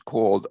that this is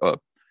called a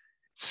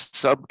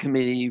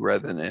subcommittee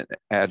rather than an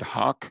ad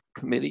hoc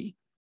committee.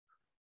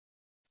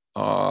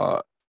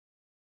 Paul,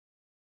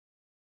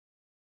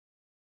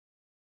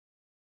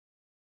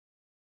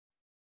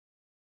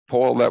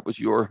 that was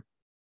your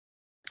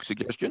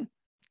suggestion?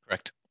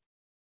 Correct.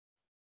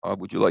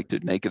 Would you like to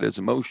make it as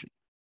a motion?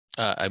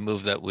 I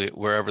move that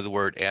wherever the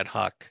word ad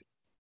hoc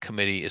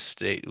committee is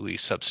stated, we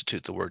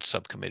substitute the word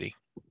subcommittee.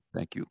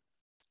 Thank you.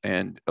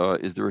 And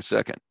is there a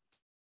second?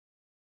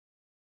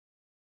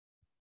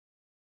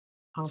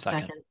 I'll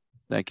second.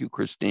 Thank you,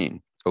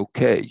 Christine.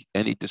 Okay,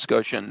 any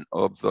discussion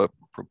of the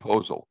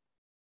proposal?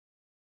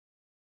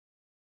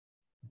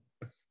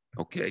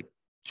 Okay,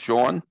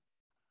 Sean?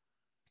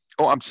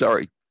 Oh, I'm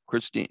sorry,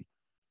 Christine.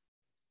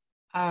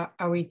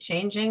 Are we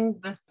changing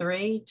the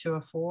 3 to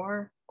a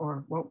 4,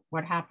 or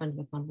what happened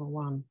with number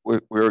 1?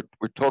 We're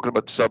talking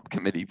about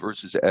subcommittee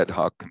versus ad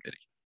hoc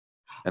committee.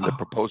 And the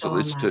proposal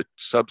is to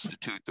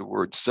substitute the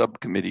word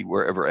subcommittee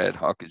wherever ad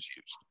hoc is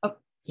used. Oh,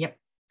 yep.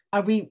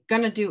 Are we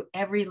going to do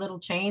every little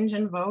change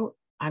and vote?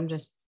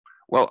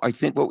 Well, I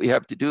think what we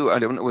have to do, I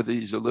don't know whether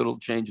these are little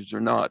changes or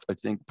not. I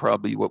think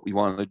probably what we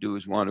want to do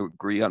is want to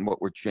agree on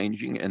what we're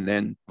changing and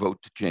then vote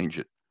to change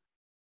it.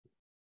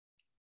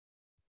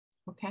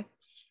 Okay.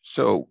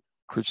 So,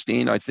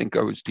 Christine, I think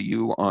I was to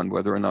you on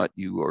whether or not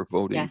you are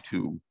voting yes.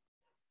 to.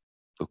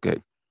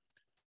 Okay.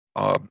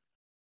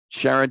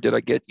 Sharon, did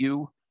I get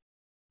you?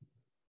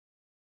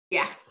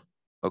 Yeah.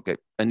 Okay.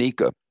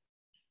 Anika.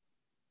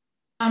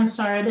 I'm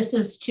sorry, this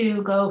is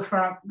to go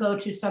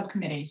to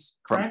subcommittees,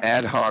 correct? From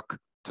ad hoc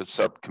to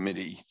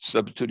subcommittee,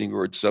 substituting the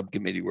word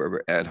subcommittee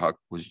wherever ad hoc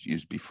was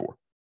used before.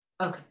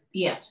 Okay,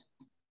 yes.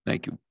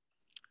 Thank you.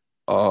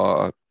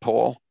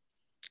 Paul?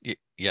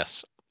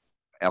 Yes.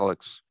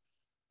 Alex?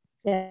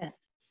 Yes.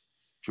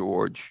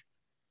 George?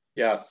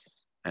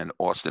 Yes. And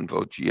Austin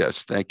votes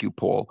yes. Thank you,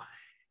 Paul.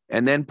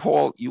 And then,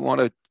 Paul, you want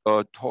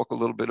to talk a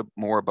little bit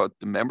more about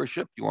the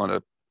membership? You want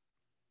to?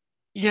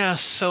 Yeah,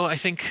 so I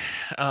think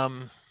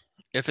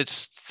if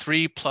it's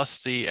 3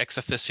 plus the ex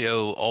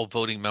officio all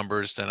voting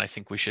members, then I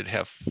think we should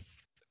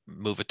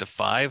move it to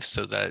 5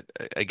 so that,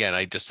 again,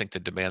 I just think the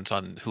demands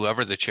on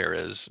whoever the chair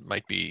is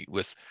might be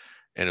with,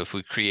 and if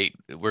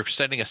we're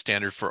setting a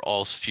standard for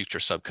all future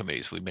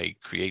subcommittees. We may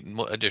create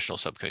additional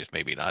subcommittees,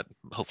 maybe not,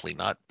 hopefully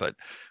not, but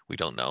we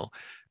don't know.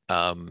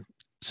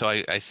 So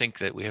I think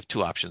that we have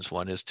 2 options.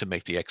 One is to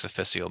make the ex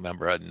officio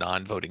member a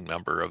non-voting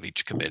member of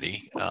each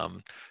committee.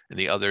 And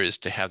the other is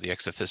to have the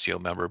ex officio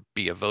member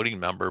be a voting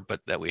member, but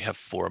that we have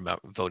 4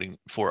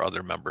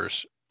 other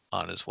members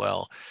on as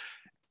well.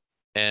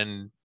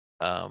 And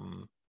I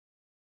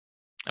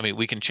mean,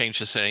 we can change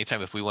this at any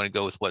time. If we want to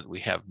go with what we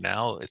have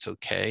now, it's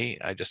okay.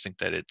 I just think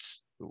that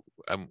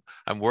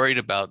I'm worried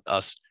about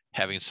us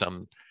having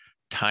some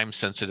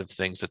time-sensitive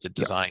things that the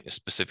design,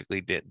 specifically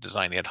the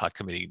design ad hoc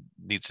committee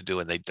needs to do,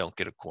 and they don't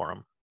get a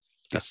quorum.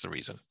 That's the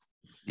reason.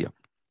 Yeah.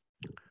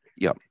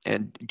 Yeah.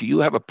 And do you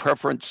have a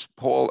preference,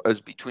 Paul, as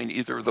between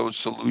either of those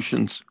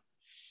solutions?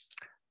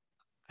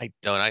 I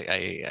don't.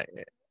 I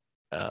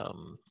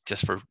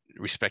just for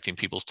respecting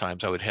people's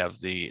times, I would have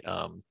the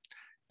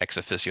ex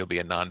officio be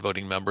a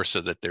non-voting member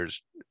so that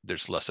there's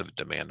less of a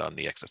demand on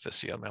the ex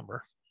officio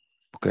member.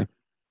 Okay.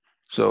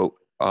 So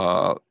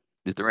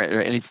is there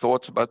any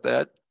thoughts about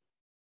that?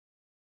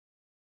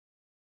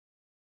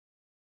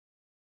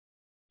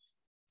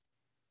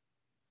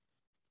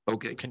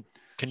 Okay.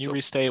 Can you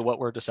restate what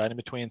we're deciding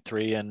between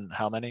 3 and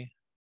how many?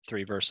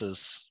 3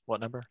 versus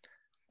what number?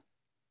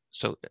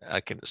 So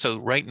so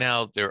right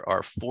now there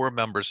are 4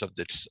 members of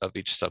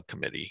each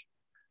subcommittee.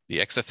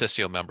 The ex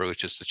officio member,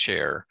 which is the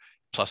chair,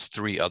 plus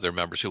 3 other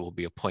members who will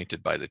be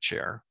appointed by the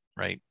chair,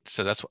 right?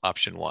 So that's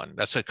option 1.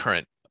 That's a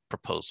current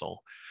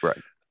proposal. Right.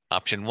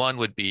 Option 1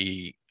 would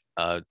be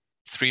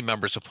 3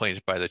 members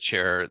appointed by the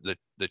chair.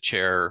 The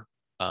chair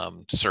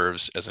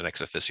serves as an ex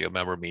officio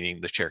member,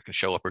 meaning the chair can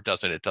show up or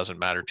doesn't. It doesn't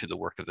matter to the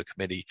work of the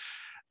committee.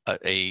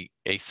 a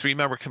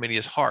 3-member committee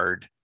is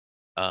hard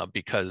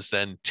because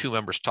then 2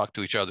 members talk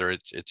to each other.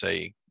 It's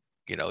a,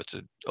 you know, it's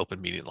an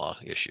open meeting law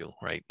issue,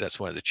 right? That's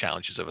one of the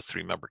challenges of a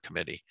 3-member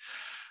committee.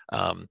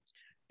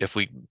 If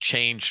we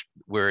change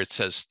where it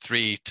says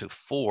 3 to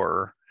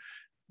 4,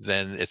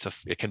 then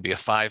it can be a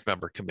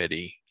 5-member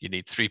committee. You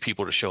need 3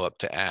 people to show up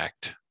to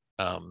act,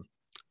 and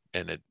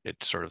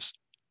it sort of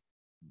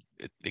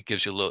it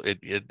gives you a little.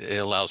 It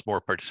allows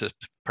more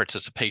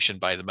participation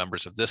by the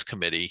members of this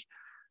committee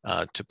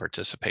to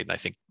participate. And I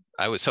think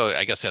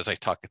I guess as I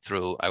talk it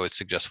through, I would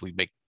suggest we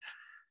make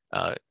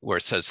where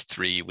it says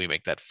 3, we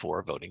make that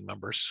 4 voting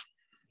members.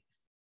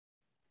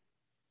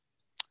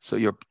 So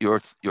your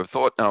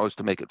thought now is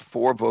to make it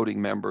 4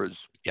 voting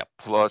members, yep,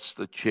 plus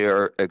the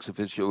chair ex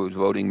officio is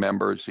voting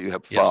members, so you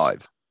have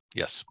 5.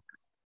 Yes.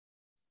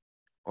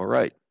 All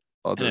right.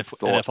 And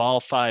if all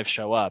 5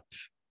 show up,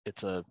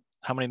 it's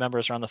how many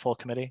members are on the full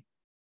committee?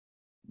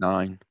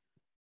 9.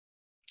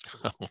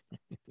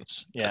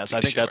 Yeah, so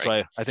I think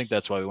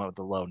that's why we went with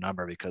the low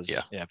number, because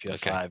if you have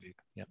 5,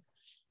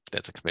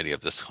 that's a committee of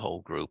this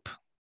whole group.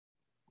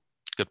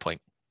 Good point.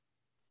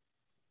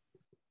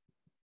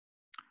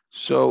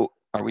 So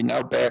are we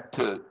now back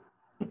to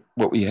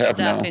what we have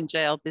now? Staff in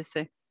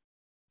JLBC.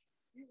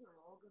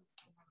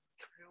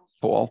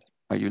 Paul,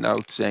 are you now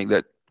saying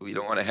that we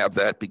don't want to have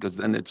that because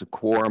then it's a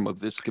quorum of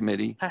this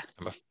committee?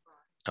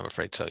 I'm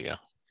afraid so, yeah.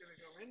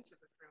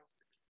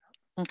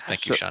 Okay.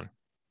 Thank you, Sean.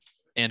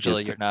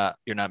 Angela,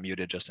 you're not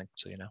muted, just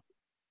so you know.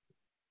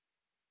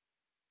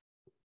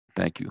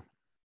 Thank you.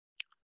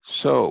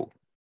 So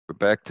we're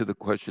back to the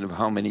question of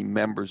how many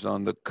members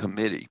on the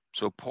committee.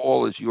 So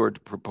Paul, is your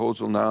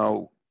proposal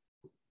now?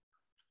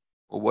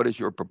 Well, what is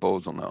your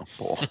proposal now,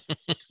 Paul?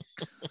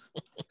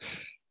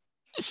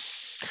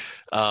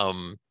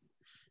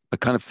 I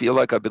kind of feel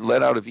like I've been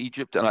let out of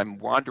Egypt and I'm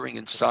wandering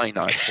in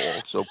Sinai,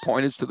 Paul. So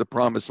point us to the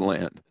promised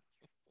land.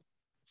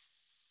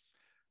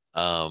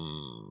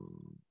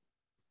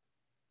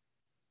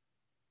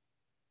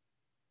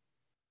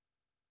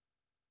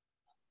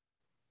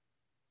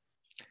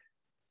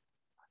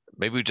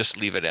 Maybe we just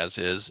leave it as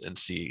is and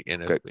see,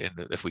 and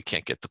if we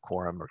can't get the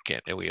quorum or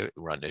and we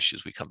run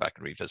issues, we come back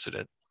and revisit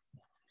it.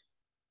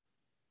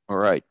 All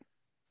right.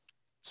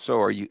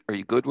 So are you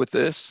good with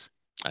this?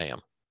 I am.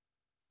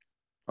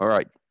 All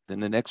right.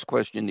 Then the next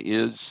question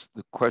is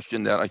the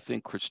question that I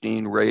think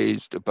Christine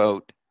raised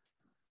about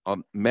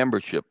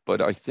membership.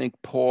 But I think,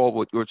 Paul,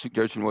 what your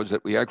suggestion was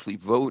that we actually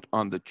vote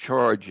on the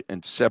charge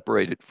and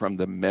separate it from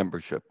the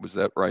membership. Was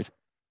that right?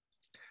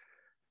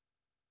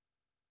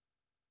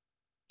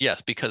 Yes,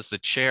 because the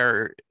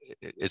chair,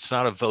 it's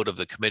not a vote of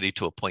the committee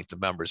to appoint the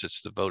members.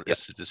 It's the vote,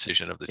 it's the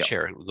decision of the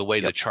chair. The way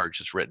the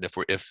charge is written,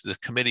 if the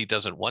committee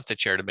doesn't want the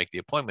chair to make the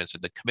appointments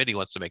and the committee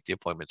wants to make the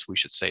appointments, we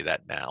should say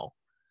that now.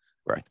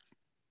 Right.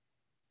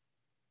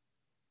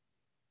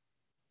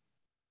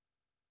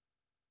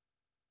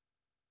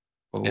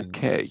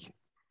 Okay.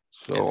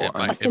 So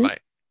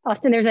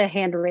Austin, there's a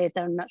hand raised.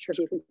 I'm not sure if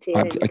you can see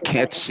it. I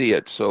can't see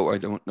it, so I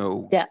don't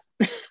know. Yeah.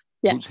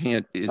 Whose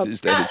hand is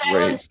that is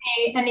raised?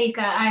 Anika,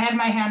 I had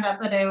my hand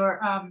up, but they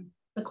were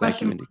the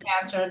question was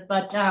answered.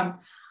 But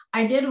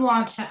I did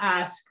want to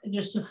ask,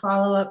 just to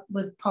follow up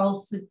with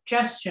Paul's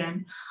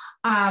suggestion.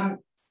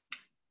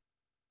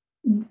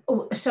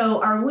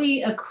 So are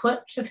we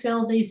equipped to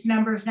fill these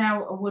numbers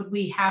now, or would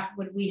we have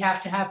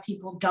to have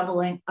people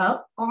doubling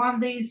up on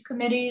these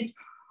committees,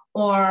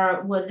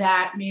 or would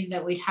that mean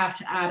that we'd have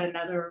to add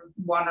another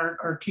 1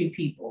 or 2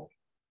 people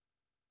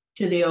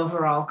to the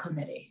overall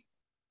committee?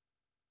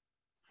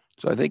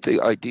 So I think the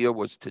idea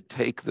was to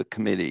take the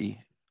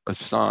committee,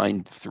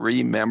 assign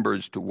 3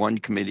 members to one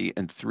committee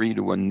and 3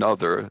 to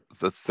another.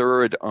 The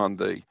 3rd on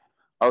the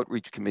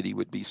outreach committee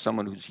would be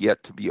someone who's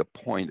yet to be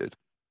appointed.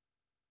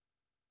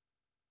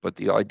 But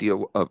the idea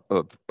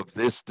of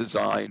this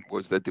design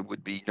was that there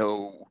would be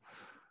no,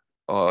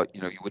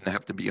 you wouldn't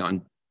have to be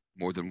on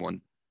more than one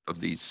of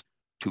these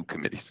 2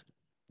 committees.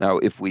 Now,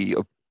 if we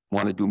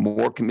want to do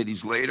more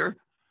committees later,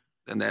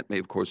 then that may,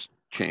 of course,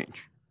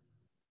 change.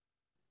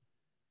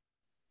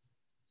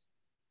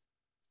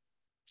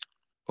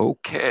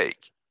 Okay.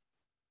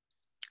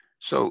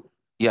 So,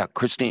 yeah,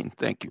 Christine,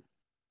 thank you.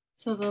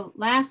 So the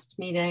last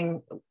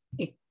meeting,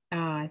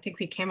 I think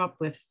we came up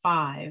with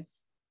 5,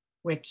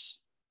 which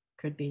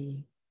could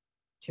be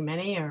too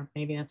many, or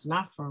maybe that's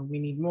enough, or we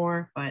need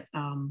more. But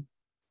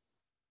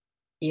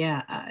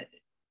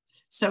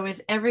so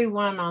is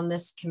everyone on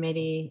this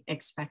committee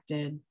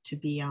expected to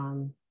be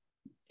on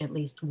at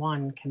least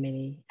 1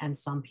 committee, and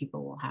some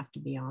people will have to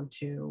be on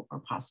 2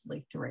 or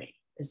possibly 3?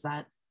 Is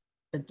that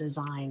the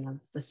design of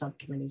the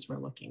subcommittees we're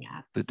looking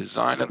at? The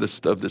design of the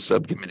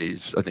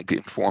subcommittees, I think,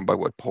 informed by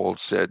what Paul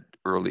said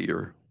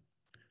earlier,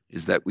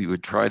 is that we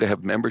would try to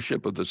have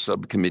membership of the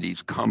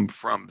subcommittees come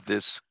from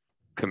this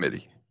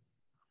committee.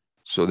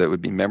 So there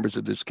would be members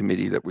of this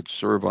committee that would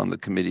serve on the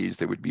committees.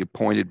 They would be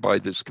appointed by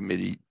this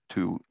committee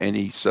to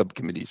any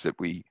subcommittees that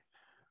we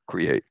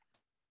create.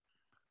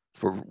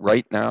 For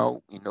right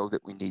now, we know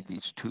that we need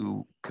these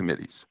 2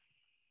 committees.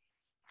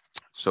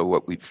 So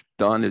what we've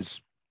done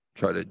is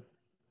try to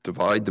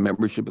divide the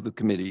membership of the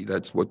committee.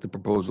 That's what the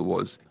proposal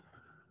was.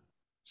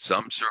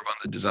 Some serve on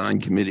the design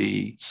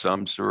committee,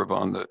 some serve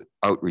on the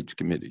outreach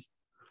committee.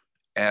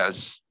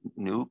 As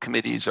new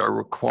committees are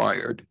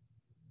required,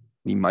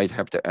 we might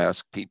have to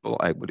ask people,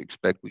 I would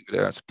expect we would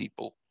ask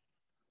people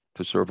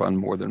to serve on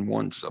more than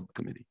one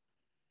subcommittee.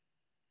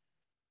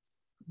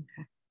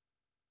 Okay.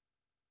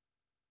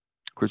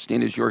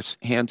 Christine, is your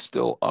hand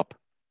still up?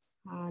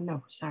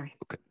 No, sorry.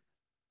 Okay.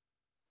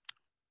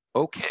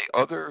 Okay,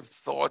 other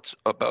thoughts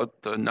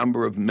about the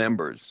number of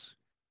members?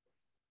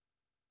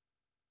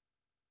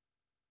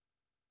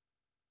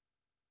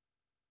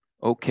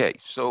 Okay,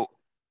 so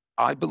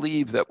I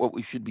believe that what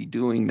we should be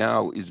doing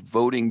now is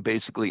voting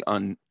basically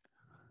on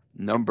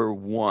number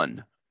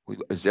one.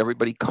 Is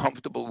everybody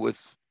comfortable with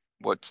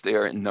what's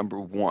there in number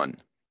one?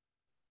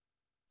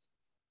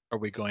 Are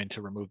we going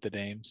to remove the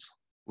names?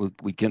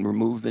 We can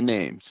remove the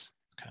names.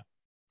 Okay.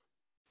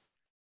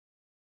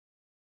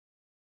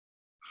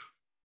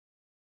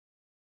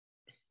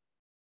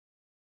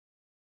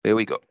 There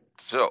we go.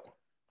 So,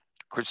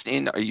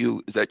 Christine,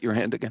 is that your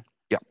hand again?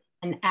 Yeah.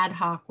 And ad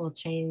hoc will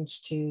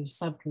change to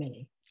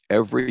subcommittee.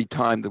 Every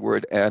time the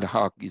word ad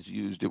hoc is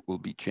used, it will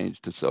be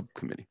changed to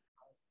subcommittee.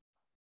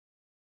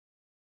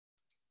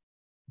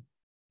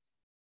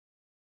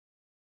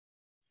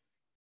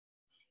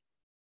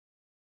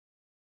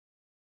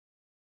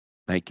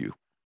 Thank you.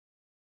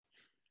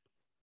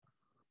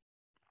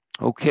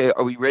 Okay,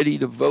 are we ready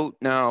to vote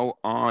now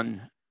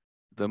on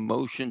the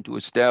motion to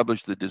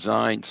establish the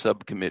design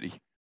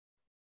subcommittee?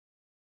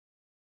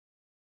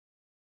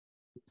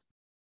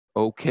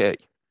 Okay.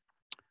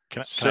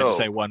 Can I just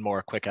say one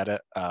more quick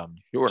edit?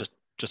 Sure.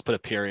 Just put a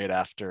period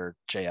after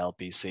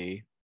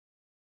JLBC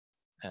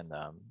and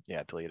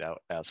yeah, delete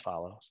out as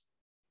follows.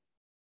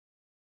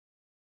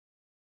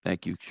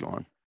 Thank you,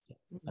 Sean.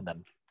 And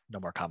then no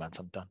more comments,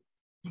 I'm done.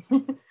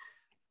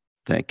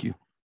 Thank you.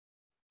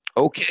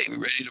 Okay, we're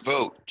ready to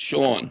vote.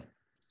 Sean?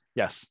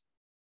 Yes.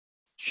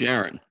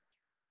 Sharon?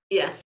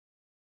 Yes.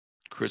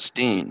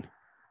 Christine?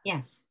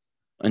 Yes.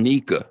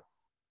 Anika?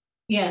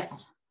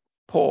 Yes.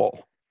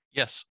 Paul?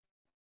 Yes.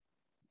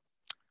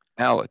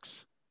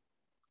 Alex?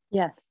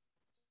 Yes.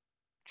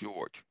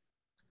 George?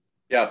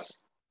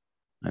 Yes.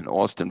 And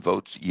Austin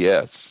votes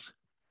yes.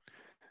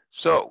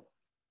 So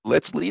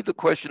let's leave the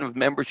question of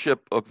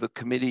membership of the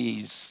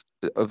committees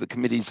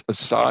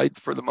aside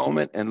for the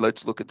moment, and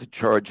let's look at the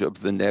charge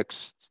of the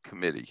next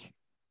committee.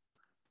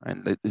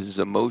 And this is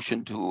a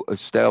motion to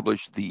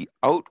establish the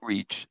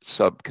outreach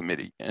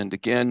subcommittee. And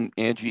again,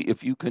 Angie,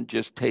 if you can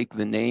just take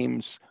the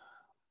names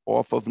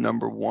off of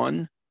number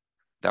one,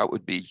 that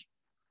would be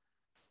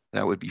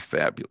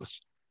fabulous.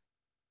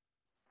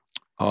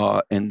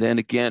 And then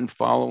again,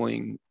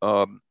 following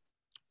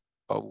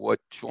what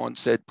Sean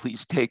said,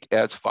 please take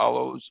as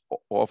follows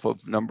off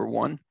of number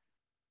one.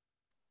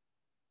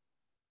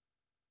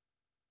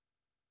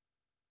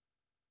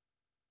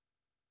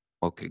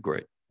 Okay,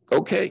 great.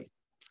 Okay,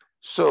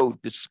 so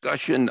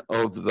discussion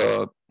of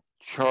the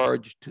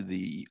charge to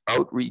the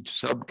outreach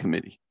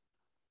subcommittee.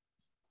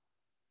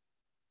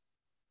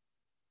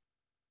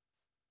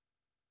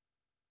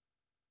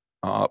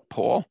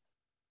 Paul?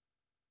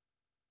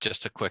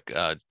 Just a quick,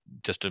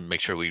 just to make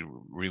sure we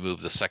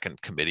remove the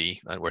second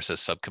committee where it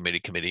says subcommittee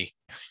committee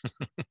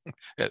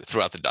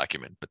throughout the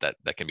document, but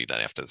that can be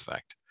done after the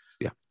fact.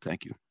 Yeah,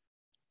 thank you.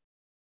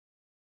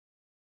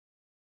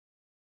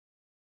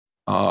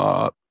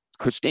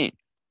 Christine.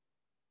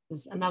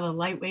 This is another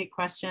lightweight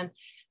question.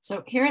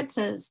 So here it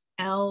says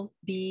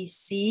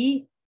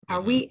LBC.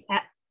 Are we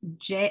at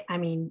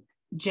JLBC,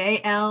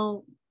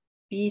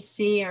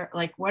 or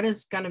like what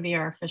is going to be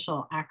our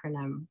official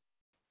acronym?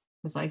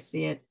 Because I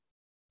see it.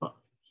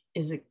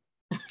 Is it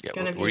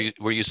going to be?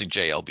 We're using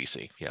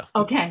JLBC. Yeah.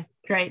 Okay,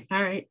 great.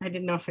 All right. I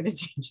didn't know if it had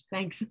changed.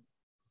 Thanks.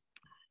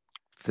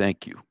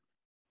 Thank you.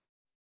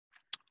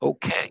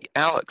 Okay,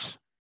 Alex.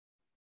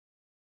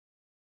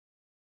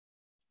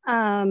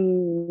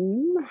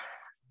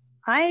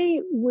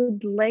 I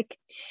would like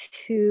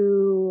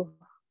to,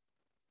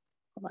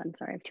 hold on,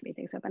 sorry, I have too many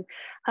things open.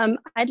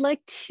 I'd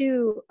like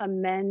to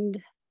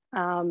amend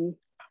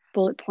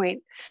bullet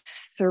point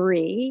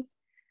 3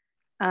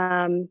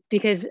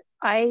 because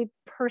I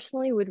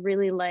personally would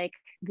really like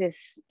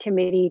this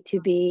committee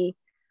to be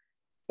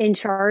in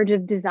charge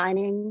of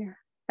designing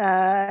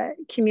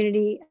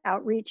community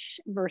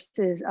outreach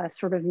versus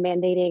sort of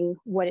mandating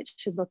what it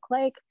should look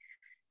like.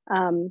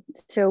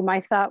 So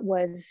my thought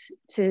was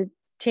to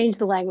change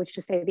the language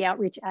to say the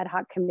outreach ad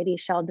hoc committee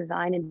shall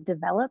design and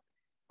develop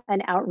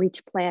an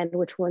outreach plan,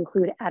 which will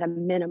include at a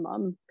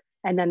minimum,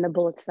 and then the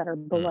bullets that are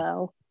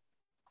below,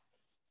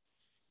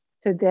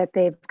 so that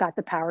they've got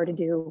the power to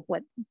do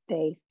what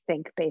they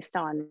think based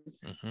on.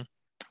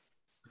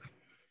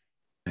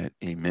 At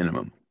a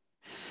minimum.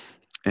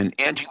 And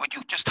Angie, would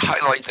you just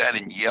highlight that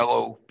in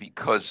yellow?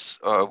 Because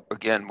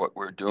again, what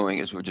we're doing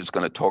is we're just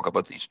going to talk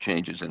about these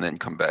changes and then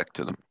come back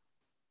to them.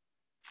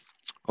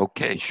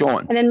 Okay,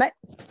 Sean. And then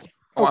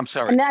Oh, I'm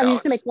sorry. And then I was Alex.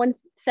 just gonna make 1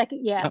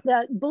 second. Yeah, Yep.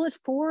 the bullet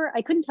 4,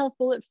 I couldn't tell if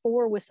bullet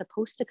 4 was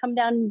supposed to come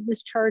down into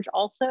this charge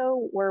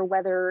also, or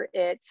whether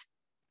it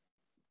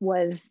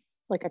was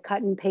like a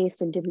cut and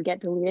paste and didn't get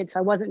deleted. So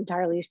I wasn't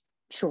entirely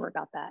sure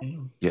about that.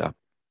 Yeah.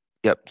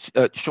 Yep.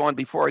 Sean,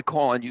 before I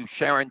call on you,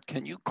 Sharon,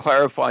 can you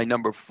clarify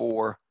number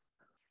 4?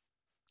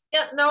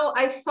 Yeah, no,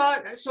 I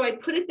thought, so I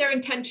put it there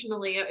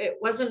intentionally. It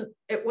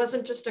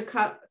wasn't just a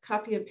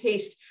copy and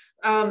paste.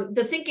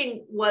 The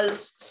thinking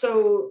was,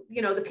 so,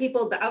 you know, the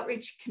people, the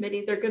outreach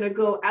committee, they're going to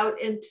go out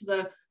into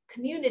the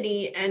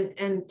community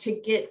and to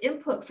get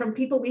input from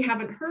people we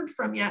haven't heard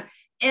from yet.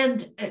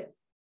 And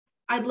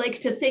I'd like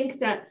to think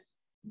that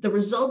the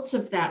results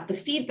of that, the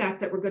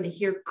feedback that we're going to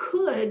hear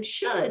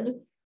should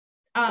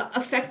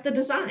affect the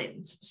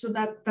designs. So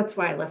that's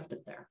why I left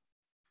it there.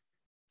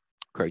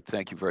 Great,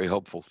 thank you, very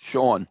helpful.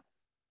 Sean.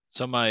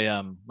 So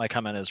my my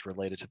comment is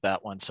related to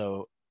that one.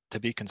 So to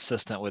be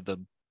consistent with the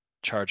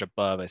charge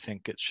above, I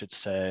think it should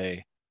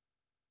say,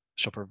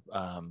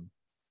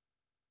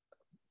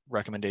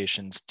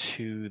 recommendations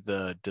to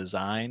the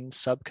design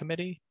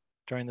subcommittee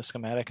during the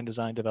schematic and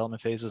design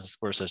development phases,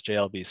 where it says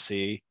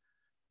JLBC.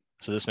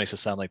 So this makes it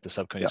sound like the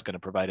subcommittee is going to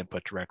provide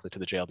input directly to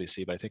the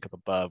JLBC, but I think up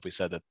above we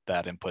said that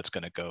that input's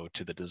going to go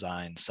to the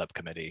design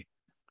subcommittee,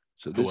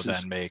 so who will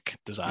then make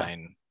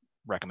design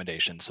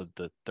recommendations, so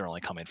that they're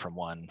only coming from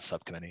one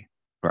subcommittee.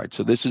 Right,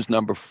 so this is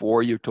number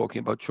 4 you're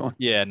talking about, Sean?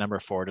 Yeah, number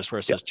 4, just where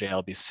it says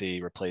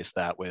JLBC, replace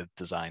that with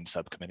design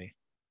subcommittee.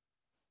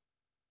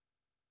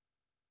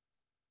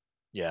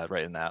 Yeah,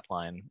 right in that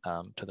line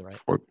to the right.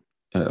 Or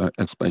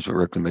a special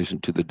recommendation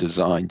to the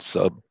design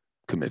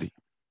subcommittee.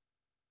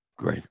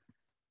 Great.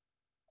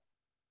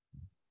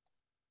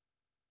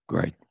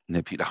 Great, and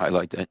if you'd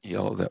highlight that in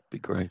yellow, that'd be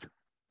great.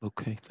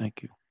 Okay,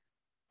 thank you.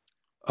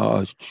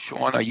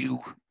 Sean, are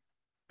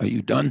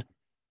you done?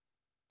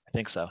 I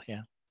think so,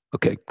 yeah.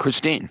 Okay,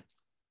 Christine.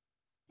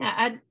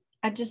 Yeah,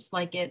 I'd just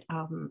like it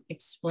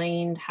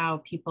explained how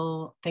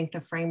people think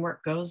the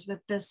framework goes with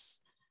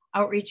this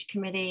outreach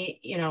committee.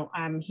 You know,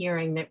 I'm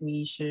hearing that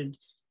we should,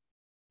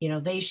 you know,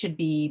 they should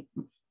be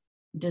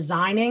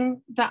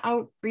designing the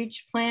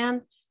outreach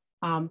plan.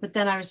 But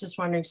then I was just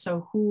wondering,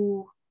 so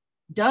who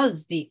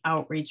does the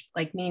outreach,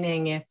 like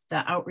meaning if the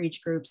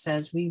outreach group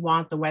says we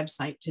want the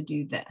website to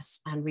do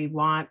this and we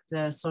want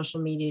the social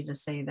media to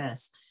say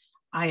this,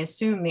 I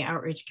assume the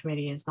outreach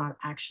committee is not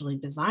actually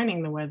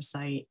designing the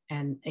website,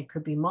 and it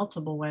could be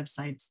multiple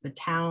websites, the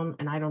town,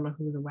 and I don't know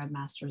who the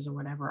webmasters or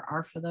whatever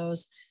are for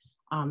those.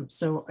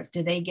 So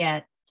do they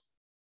get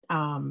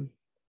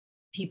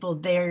people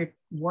they're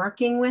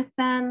working with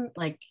then?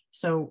 Like,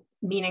 so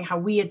meaning how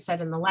we had said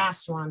in the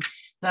last one,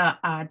 the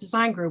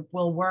design group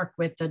will work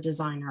with the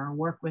designer or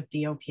work with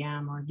the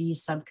OPM or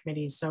these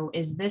subcommittees. So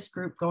is this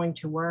group going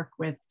to work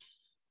with,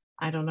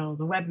 I don't know,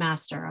 the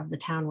webmaster of the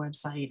town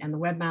website and the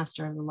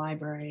webmaster of the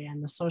library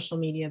and the social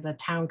media, the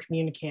town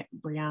communicate,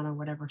 Brianna,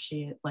 whatever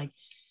she is, like,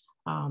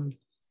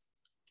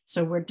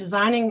 so we're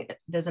designing,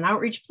 there's an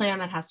outreach plan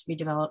that has to be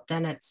developed,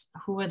 then it's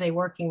who are they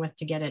working with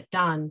to get it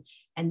done?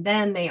 And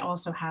then they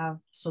also have,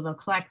 so they'll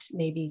collect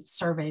maybe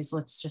surveys,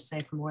 let's just say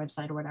from a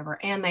website or whatever,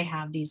 and they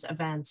have these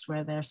events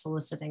where they're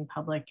soliciting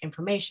public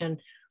information,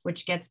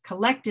 which gets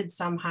collected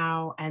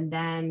somehow and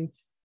then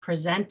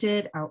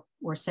presented, or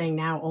we're saying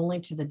now only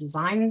to the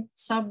design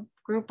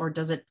subgroup, or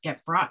does it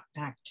get brought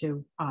back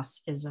to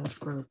us as a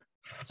group?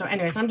 So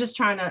anyways, I'm just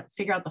trying to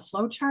figure out the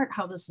flow chart,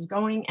 how this is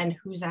going and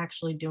who's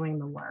actually doing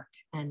the work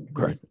and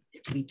who is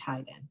to be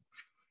tied in.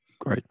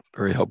 Great,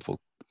 very helpful.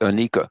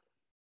 Anika.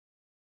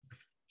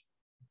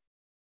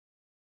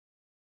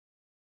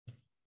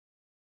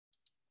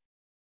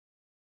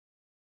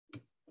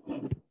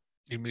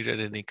 You're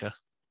muted, Anika.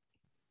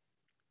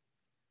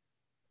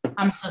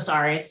 I'm so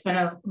sorry. It's been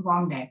a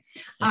long day.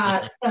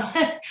 So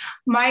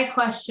my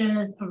question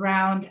is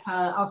around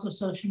also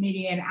social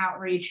media and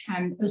outreach,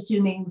 and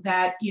assuming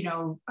that, you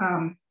know,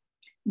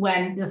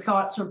 when the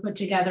thoughts were put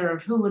together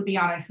of who would be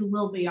on it, who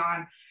will be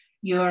on,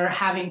 you're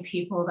having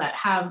people that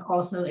have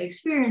also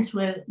experience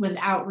with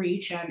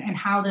outreach and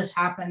how this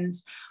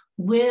happens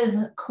with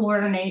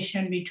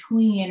coordination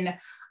between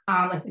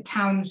like the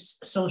town's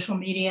social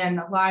media and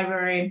the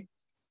library.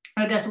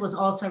 I guess it was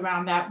also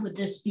around that. Would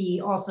this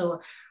be also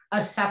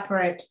a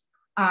separate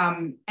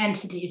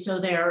entity?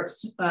 So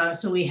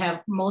so we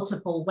have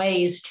multiple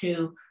ways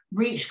to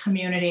reach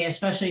community,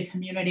 especially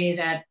community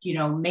that, you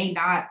know, may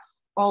not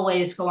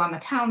always go on the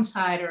town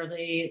side or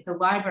the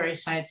library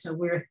side. So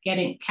we're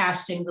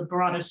casting the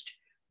broadest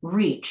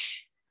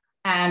reach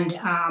and,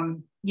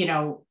 you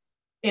know,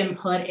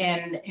 input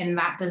in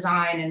that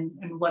design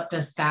and what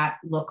does that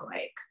look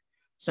like?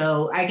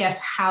 So I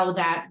guess how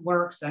that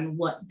works and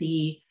what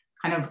the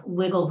kind of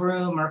wiggle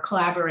room or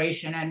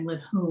collaboration and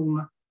with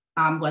whom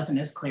wasn't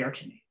as clear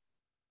to me.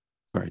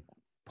 Right.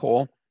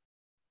 Paul?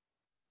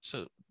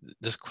 So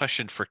this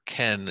question for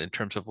Ken in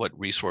terms of what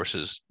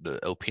resources the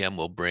OPM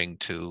will bring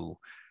to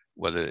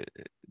whether,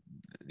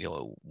 you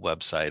know,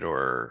 website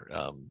or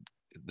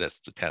that's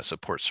the kind of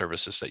support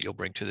services that you'll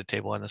bring to the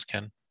table on this,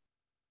 Ken?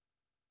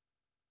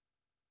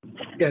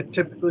 Yeah,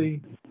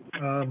 typically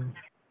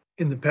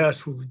in the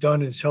past, what we've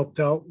done is helped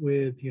out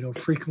with,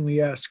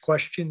 frequently asked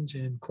questions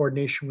in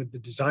coordination with the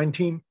design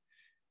team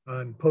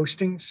on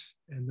postings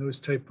and those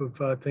type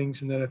of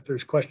things. And then if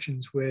there's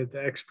questions with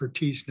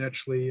expertise,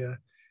 naturally,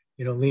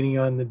 leaning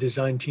on the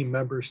design team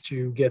members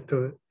to get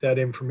that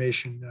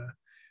information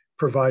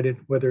provided,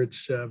 whether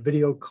it's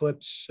video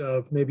clips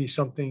of maybe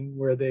something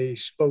where they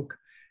spoke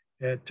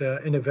at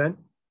an event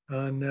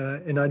on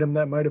an item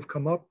that might have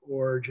come up,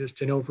 or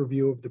just an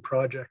overview of the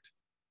project.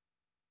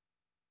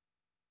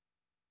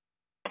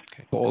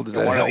 Okay. Paul, did So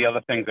that one help? of the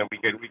other things that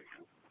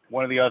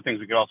one of the other things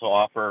we could also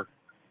offer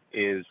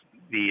is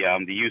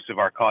the use of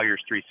our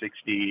Colliers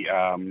 360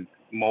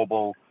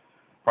 mobile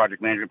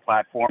project management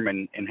platform,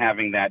 and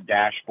having that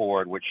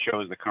dashboard which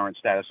shows the current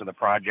status of the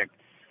project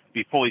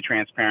be fully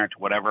transparent to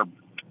whatever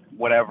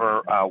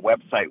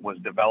website was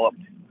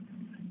developed,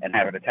 and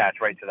have it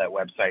attached right to that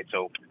website,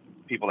 so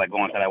people that go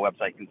onto that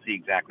website can see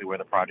exactly where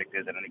the project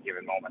is at any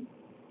given moment.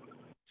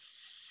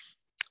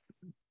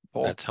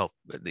 Paul? That's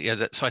helpful.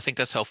 Yeah, so I think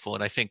that's helpful,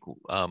 and I think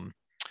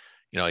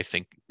I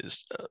think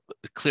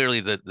clearly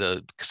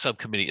the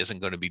subcommittee isn't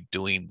going to be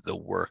doing the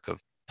work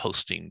of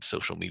posting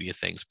social media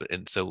things,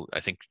 and so I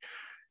think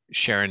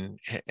Sharon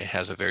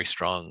has a very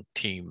strong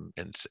team,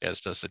 and as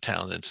does the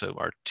town, and so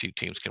our two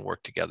teams can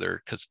work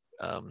together, because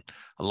a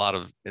lot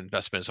of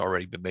investment has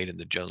already been made in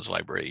the Jones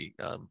Library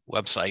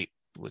website,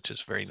 which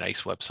is a very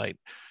nice website.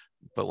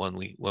 But when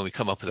we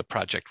come up with a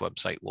project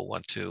website, we'll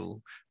want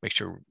to make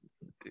sure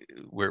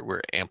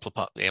we're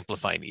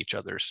amplifying each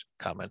other's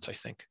comments, I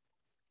think.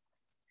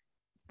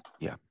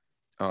 Yeah.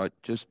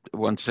 Just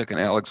 1 second,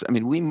 Alex. I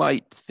mean, we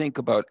might think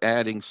about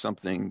adding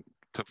something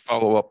to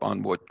follow up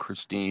on what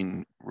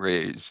Christine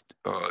raised.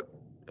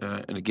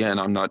 And again,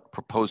 I'm not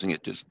proposing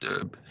it, just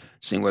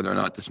seeing whether or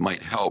not this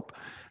might help.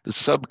 The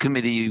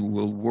subcommittee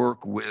will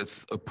work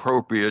with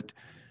appropriate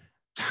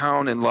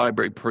town and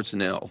library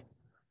personnel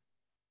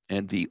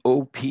and the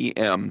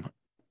OPM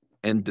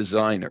and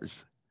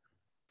designers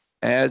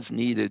as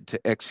needed to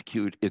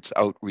execute its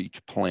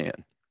outreach plan.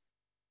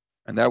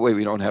 And that way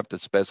we don't have to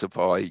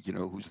specify,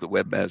 who's the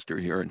webmaster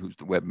here and who's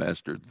the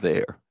webmaster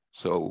there.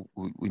 So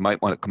we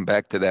might want to come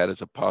back to that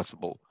as a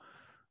possible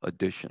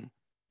addition.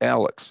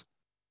 Alex.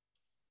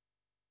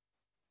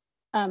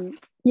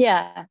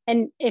 Yeah,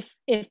 and if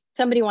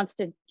somebody wants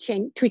to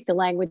tweak the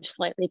language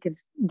slightly,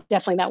 because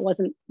definitely that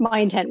wasn't my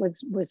intent,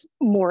 was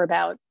more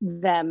about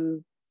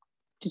them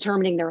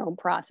determining their own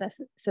process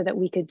so that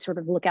we could sort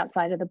of look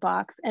outside of the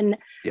box. And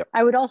yep.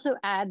 I would also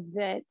add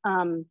that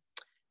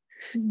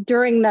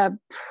during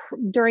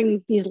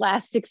these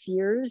last 6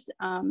 years,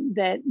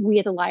 that we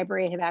at the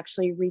library have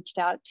actually reached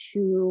out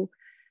to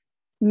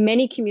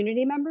many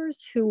community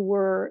members who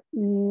were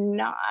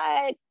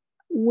not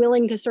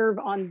willing to serve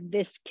on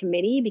this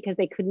committee because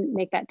they couldn't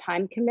make that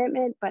time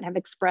commitment, but have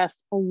expressed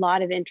a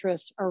lot of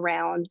interest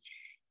around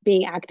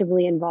being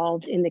actively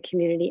involved in the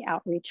community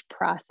outreach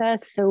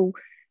process. So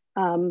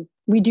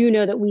we do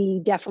know that we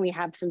definitely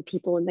have some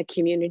people in the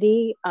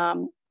community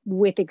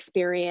with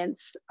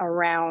experience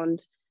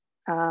around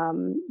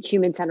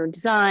human-centered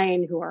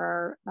design, who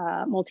are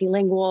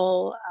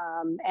multilingual,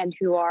 and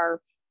who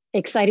are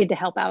excited to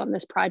help out on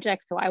this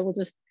project. So I will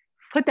just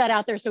put that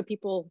out there so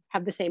people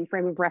have the same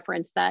frame of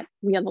reference that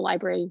we on the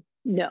library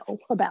know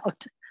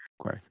about.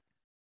 Great.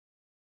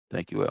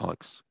 Thank you,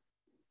 Alex.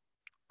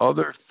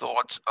 Other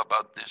thoughts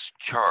about this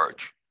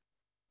charge?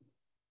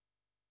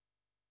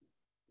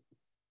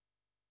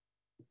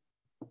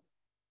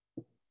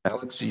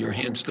 Alex, is your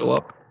hand still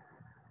up?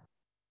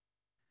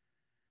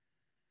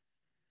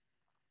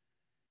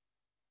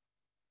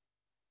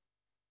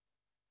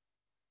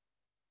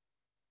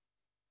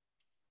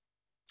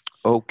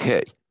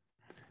 Okay,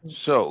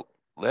 so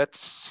let's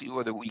see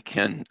whether we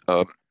can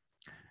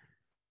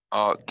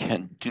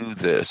do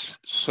this.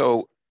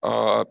 So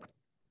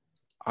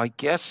I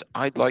guess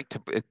I'd like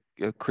to,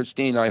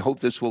 Christine, I hope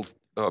this will,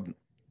 oh,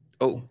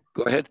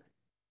 go ahead.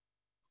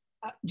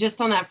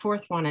 Just on that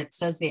fourth one, it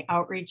says the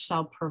outreach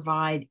shall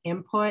provide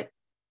input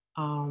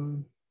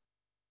on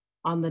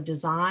the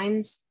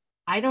designs.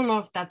 I don't know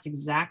if that's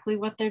exactly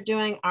what they're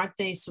doing. Aren't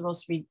they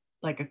supposed to be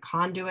like a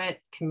conduit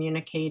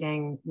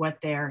communicating what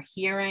they're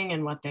hearing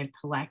and what they've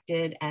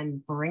collected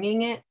and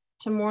bringing it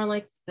to more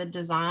like the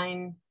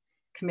design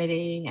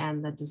committee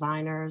and the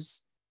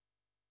designers?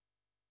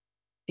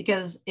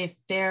 Because if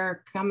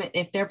they're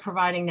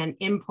providing an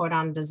input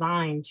on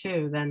design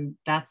too, then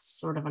that's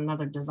sort of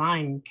another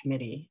design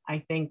committee. I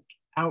think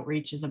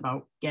outreach is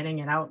about getting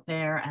it out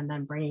there and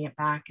then bringing it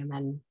back and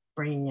then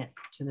bringing it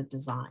to the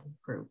design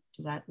group.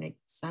 Does that make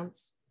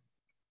sense?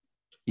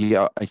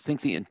 Yeah, I think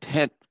the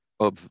intent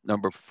of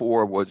number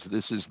 4 was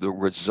this is the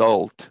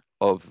result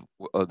of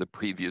the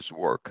previous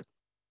work.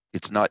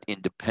 It's not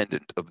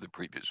independent of the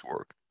previous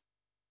work.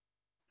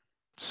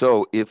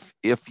 So if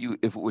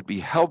it would be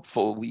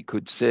helpful, we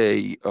could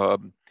say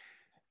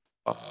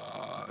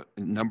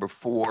number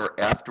 4,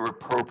 after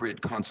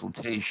appropriate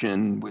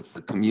consultation with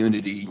the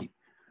community,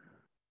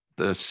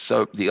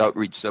 the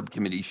outreach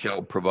subcommittee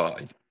shall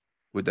provide.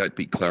 Would that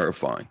be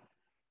clarifying?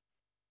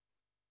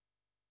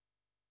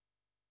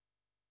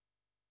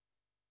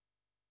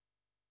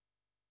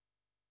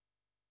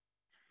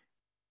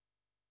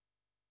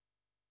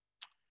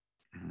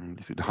 And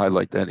if you'd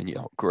highlight that in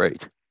yellow,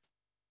 great.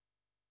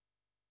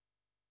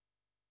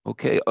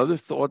 Okay, other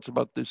thoughts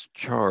about this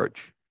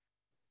charge?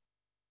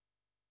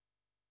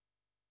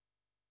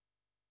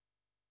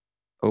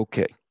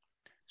 Okay,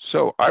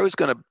 so I was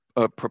going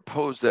to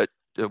propose that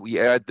we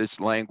add this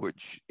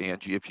language,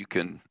 Angie, if you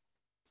can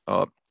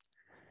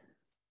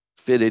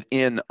fit it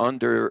in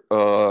under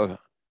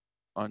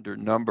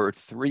number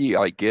 3,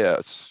 I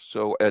guess.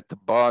 So at the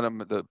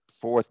bottom of the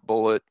 4th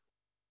bullet,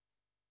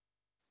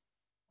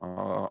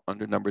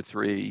 under number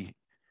 3,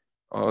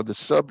 the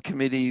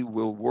subcommittee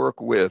will work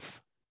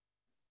with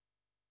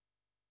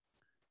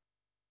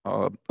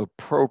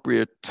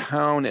appropriate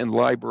town and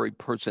library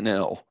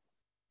personnel,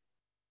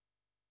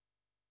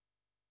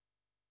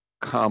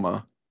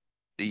 comma,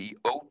 the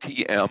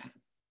OPM,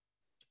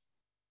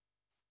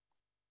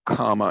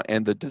 comma,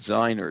 and the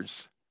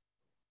designers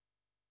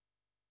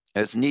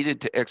as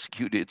needed to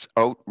execute its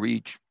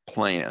outreach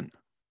plan.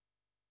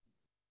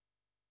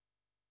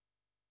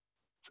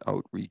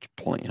 Outreach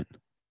plan.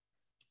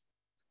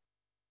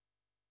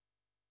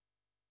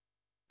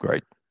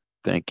 Great,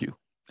 thank you.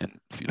 And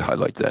if you'd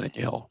highlight that in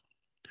yellow.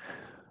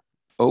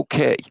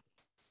 Okay,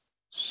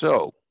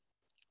 so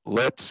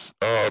let's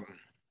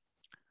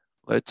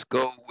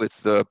go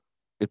with the,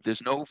 if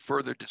there's no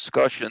further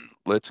discussion,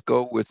 let's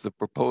go with the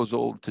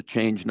proposal to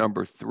change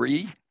number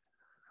 3.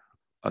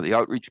 The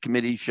outreach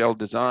committee shall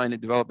design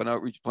and develop an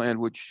outreach plan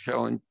which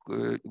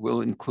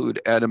will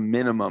include at a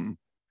minimum,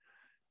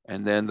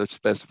 and then the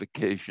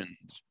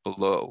specifications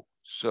below.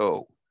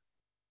 So,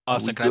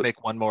 Austin, can I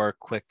make one more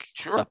quick?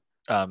 Sure.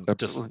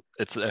 Just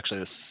it's actually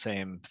the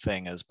same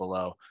thing as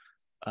below.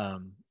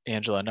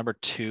 Angela, number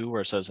 2,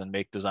 where it says and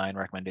make design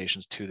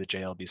recommendations to the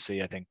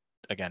JLBC. I think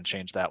again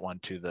change that one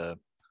to the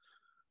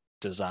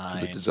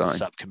design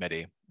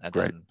subcommittee, and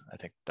then I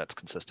think that's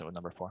consistent with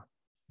number 4.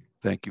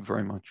 Thank you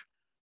very much.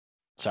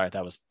 Sorry,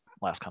 that was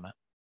last comment.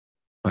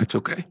 That's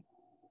okay.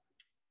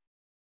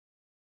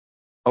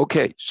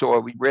 Okay, so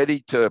are we ready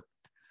to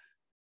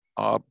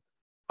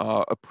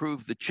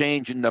approve the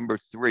change in number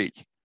 3?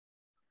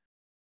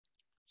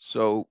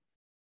 So,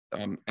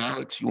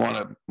 Alex, you want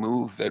to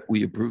move that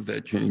we approve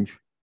that change?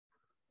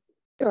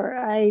 Sure,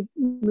 I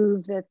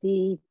move that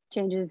the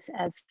changes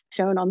as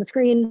shown on the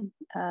screen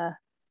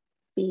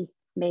be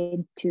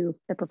made to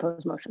the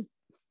proposed motion.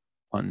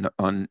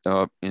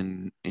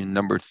 In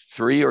number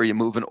 3, or are you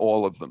moving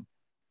all of them?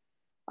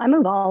 I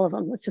move all of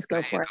them. Let's just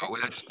go for it.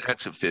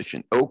 That's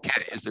efficient.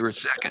 Okay, is there a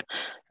second?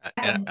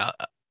 And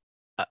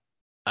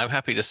I'm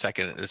happy to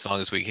second it as long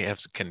as we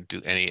can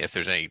do any, if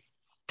there's any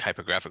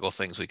typographical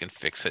things, we can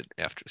fix it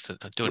after. So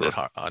doing it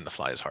on the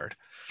fly is hard.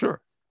 Sure.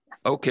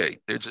 Okay,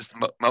 there's a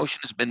motion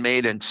has been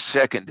made and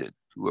seconded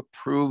to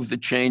approve the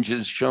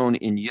changes shown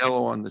in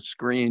yellow on the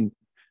screen,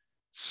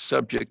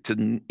 subject to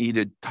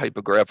needed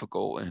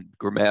typographical and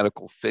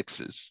grammatical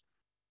fixes.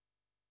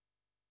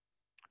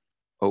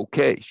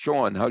 Okay,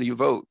 Sean, how do you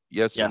vote?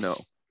 Yes or no?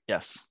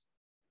 Yes.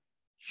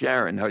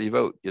 Sharon, how do you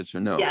vote? Yes or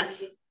no?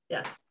 Yes.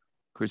 Yes.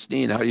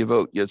 Christine, how do you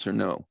vote? Yes or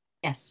no?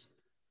 Yes.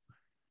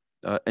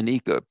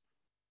 Anika?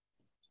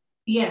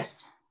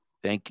 Yes.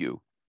 Thank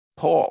you.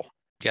 Paul?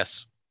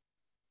 Yes.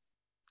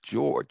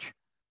 George?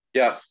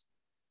 Yes.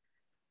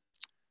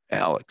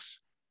 Alex?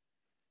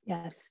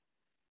 Yes.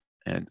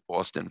 And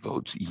Austin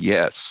votes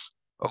yes.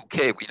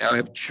 Okay, we now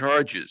have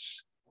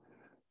charges.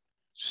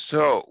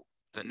 So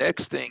the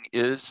next thing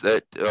is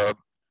that the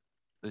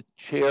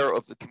chair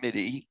of the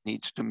committee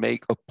needs to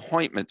make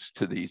appointments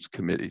to these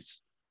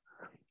committees.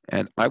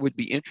 And I would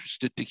be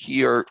interested to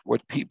hear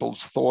what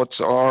people's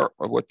thoughts are,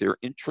 or what their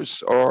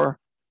interests are,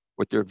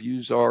 what their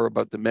views are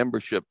about the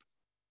membership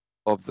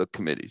of the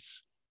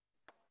committees.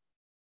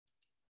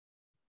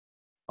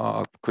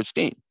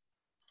 Christine.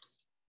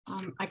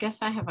 I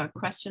guess I have a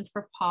question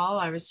for Paul.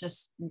 I was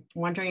just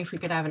wondering if we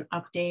could have an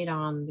update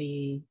on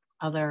the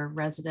other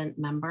resident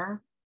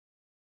member.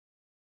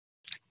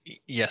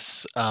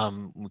 Yes,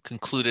 we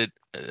concluded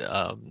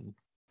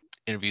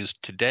interviews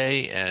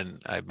today, and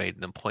I've made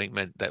an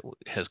appointment that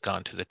has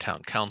gone to the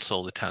town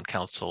council. The town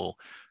council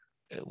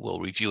will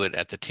review it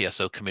at the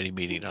TSO committee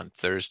meeting on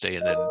Thursday,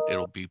 and then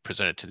it'll be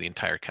presented to the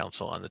entire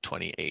council on the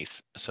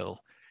 28th. So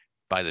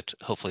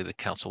hopefully the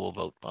council will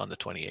vote on the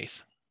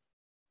 28th.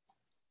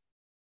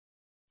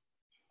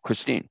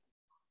 Christine.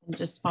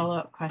 Just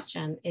follow-up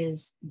question,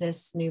 is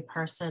this new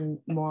person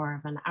more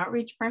of an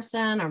outreach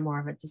person or more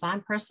of a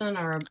design person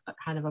or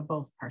kind of a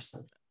both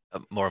person?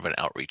 More of an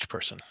outreach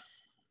person.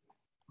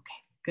 Okay,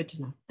 good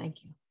to know.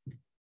 Thank you.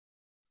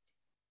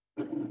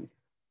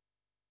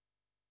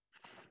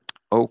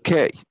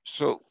 Okay,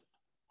 so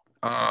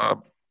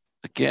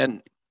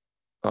again,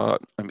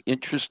 I'm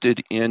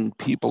interested in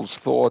people's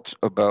thoughts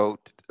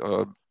about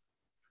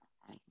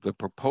the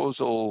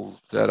proposal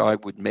that I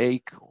would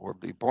make or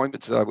the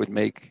appointments that I would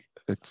make.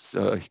 It's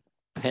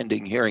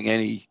pending hearing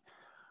any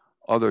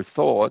other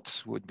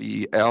thoughts. Would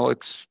be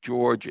Alex,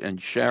 George, and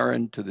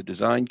Sharon to the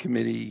design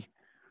committee,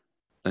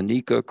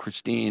 Anika,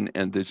 Christine,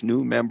 and this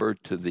new member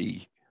to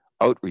the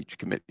outreach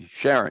committee.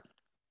 Sharon.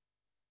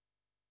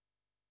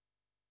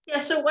 Yeah,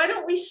 so why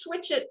don't we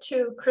switch it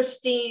to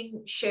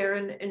Christine,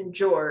 Sharon, and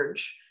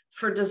George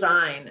for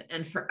design,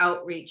 and for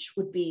outreach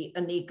would be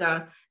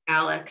Anika,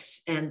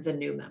 Alex, and the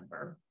new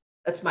member.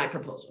 That's my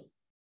proposal.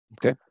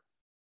 Okay.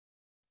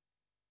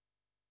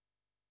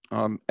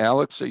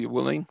 Alex, are you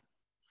willing?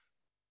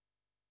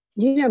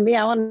 You know me,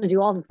 I want to do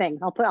all the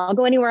things. I'll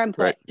go anywhere I'm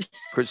put. Right.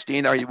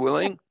 Christine, are you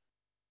willing?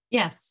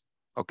 Yes.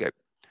 Okay.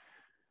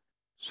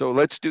 So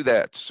let's do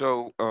that.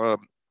 So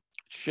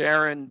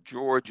Sharon,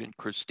 George, and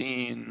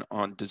Christine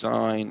on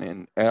design,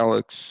 and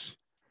Alex,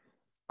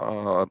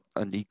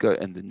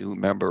 Anika, and the new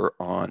member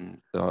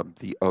on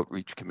the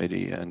outreach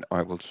committee, and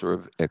I will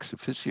serve ex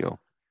officio.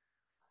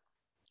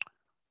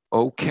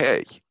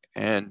 Okay,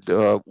 and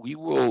we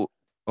will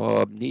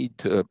need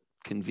to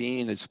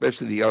convene,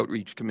 especially the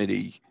outreach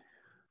committee,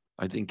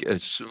 I think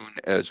as soon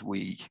as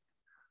we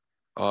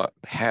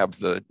have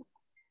the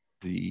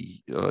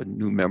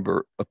new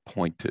member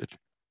appointed.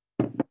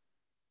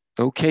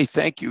 Okay,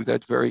 thank you.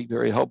 That's very,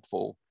 very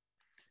helpful.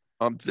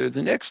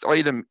 The next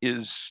item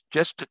is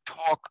just to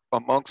talk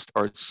amongst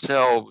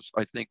ourselves,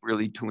 I think,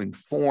 really to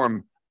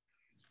inform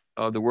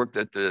the work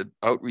that the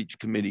outreach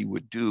committee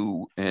would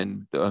do.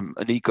 And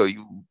Anika,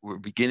 you were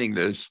beginning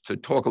this to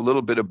talk a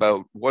little bit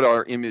about what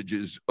are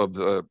images of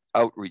the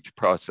outreach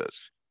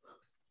process.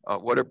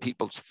 What are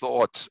people's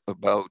thoughts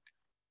about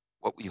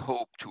what we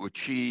hope to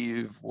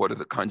achieve? What are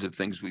the kinds of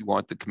things we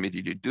want the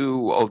committee to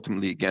do?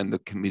 Ultimately, again, the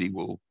committee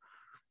will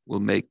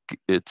make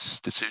its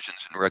decisions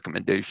and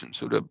recommendations.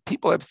 So do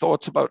people have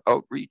thoughts about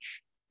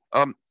outreach?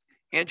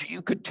 Angie,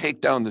 you could take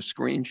down the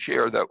screen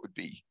share. That would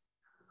be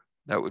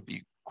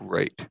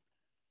great.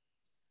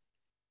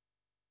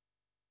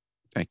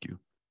 Thank you.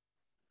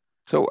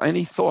 So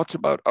any thoughts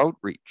about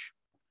outreach?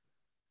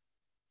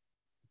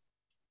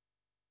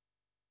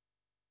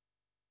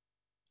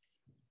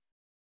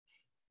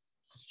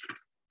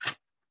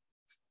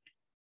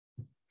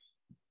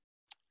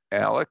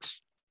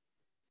 Alex?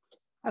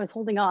 I was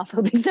holding off,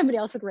 hoping somebody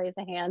else would raise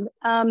a hand.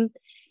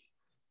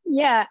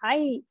 Yeah,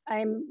 I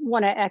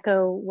want to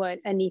echo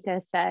what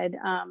Anika said.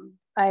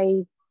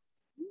 I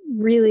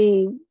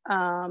really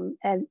am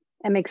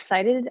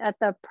excited at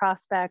the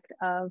prospect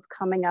of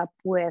coming up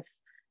with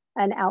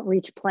an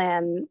outreach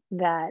plan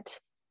that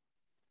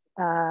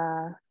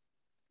that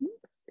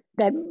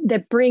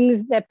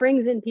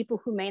brings in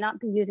people who may not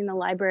be using the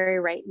library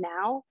right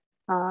now,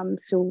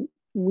 so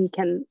we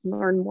can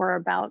learn more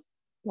about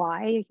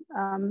why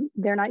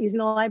they're not using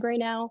the library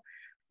now,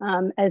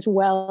 as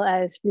well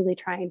as really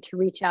trying to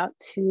reach out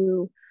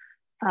to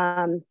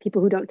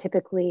people who don't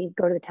typically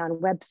go to the town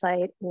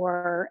website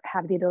or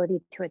have the ability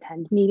to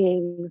attend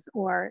meetings.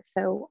 Or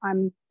so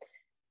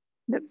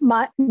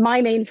my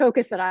main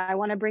focus that I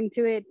want to bring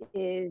to it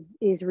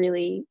is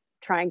really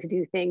trying to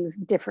do things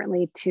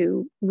differently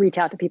to reach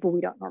out to people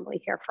we don't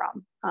normally hear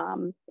from.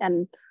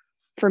 And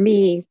for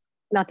me,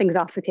 nothing's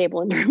off the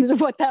table in terms of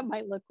what that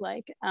might look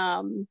like.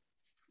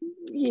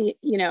 You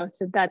know,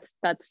 so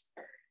that's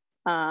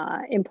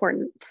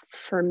important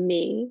for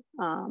me.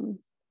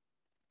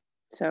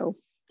 So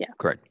yeah.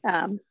 Correct.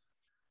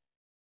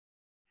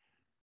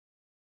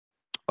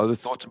 Other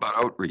thoughts about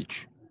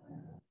outreach?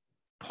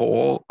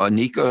 Paul,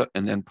 Anika,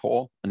 and then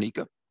Paul.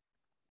 Anika?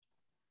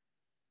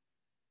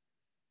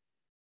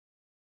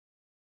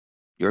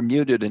 You're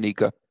muted,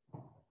 Anika.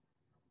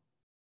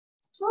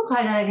 Look,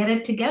 I gotta get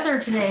it together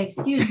today,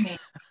 excuse me.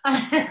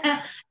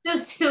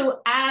 Just to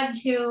add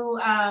to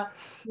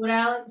what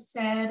Alex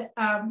said,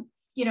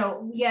 you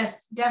know,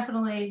 yes,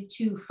 definitely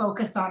to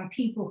focus on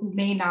people who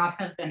may not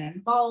have been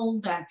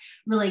involved and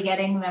really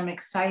getting them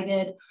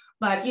excited.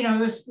 But, you know,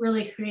 just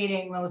really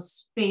creating those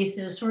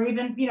spaces for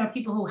even, you know,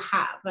 people who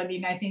have. I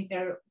mean, I think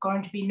there are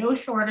going to be no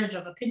shortage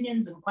of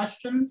opinions and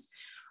questions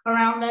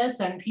around this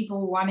and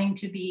people wanting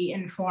to be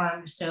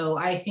informed. So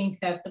I think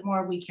that the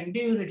more we can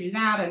do to do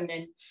that and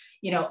then,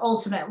 you know,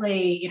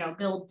 ultimately, you know,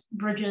 build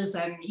bridges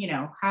and, you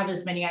know, have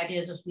as many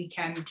ideas as we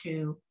can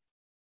to,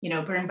 you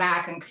know, bring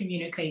back and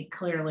communicate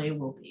clearly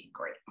will be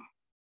great.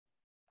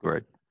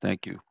 Great,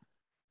 thank you.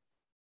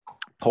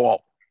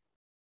 Paul.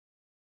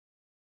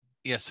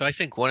 Yeah, so I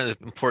think one of the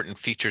important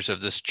features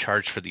of this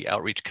charge for the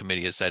outreach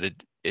committee is that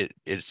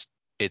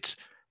it's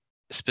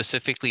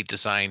specifically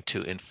designed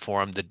to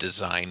inform the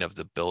design of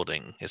the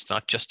building. It's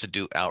not just to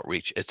do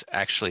outreach, it's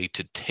actually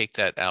to take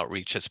that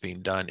outreach that's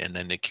being done and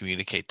then to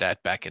communicate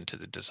that back into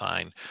the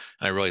design.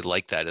 And I really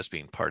like that as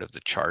being part of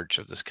the charge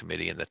of this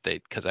committee, and that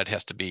because that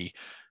has to be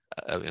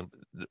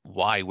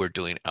why we're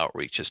doing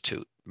outreach, is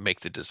to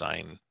make the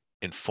design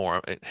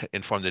inform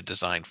the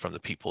design from the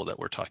people that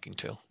we're talking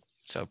to.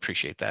 So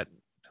appreciate that,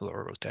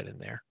 whoever wrote that in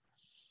there.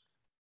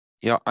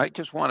 Yeah, I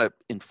just want to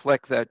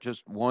inflect that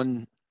just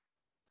one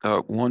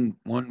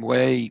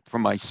way for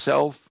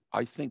myself.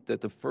 I think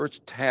that the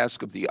first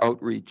task of the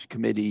outreach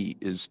committee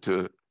is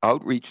to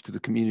outreach to the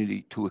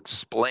community to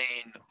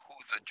explain who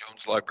the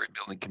Jones Library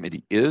Building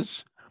Committee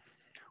is,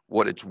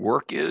 what its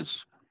work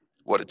is,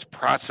 what its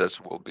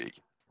process will be.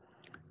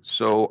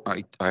 So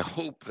I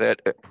hope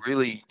that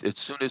really, as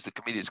soon as the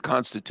committee is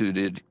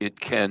constituted, it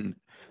can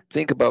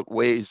think about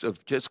ways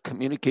of just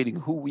communicating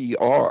who we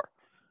are.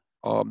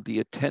 The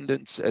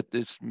attendance at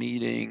this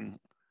meeting,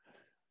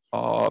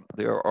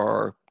 there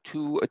are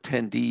 2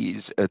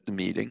 attendees at the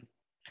meeting.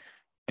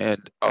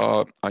 And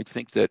I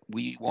think that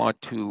we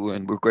want to,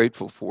 and we're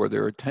grateful for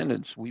their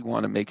attendance, we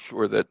want to make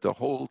sure that the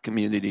whole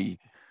community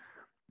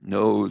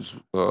knows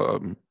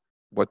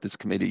what this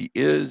committee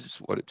is,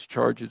 what its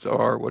charges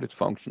are, what its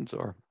functions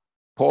are.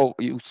 Paul,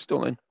 are you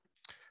still in?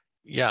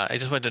 Yeah, I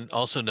just wanted to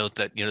also note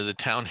that, you know, the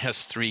town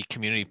has 3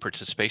 community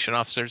participation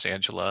officers.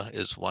 Angela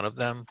is one of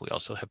them. We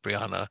also have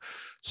Brianna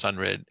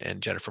Sunrid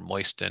and Jennifer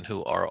Moyston,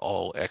 who are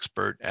all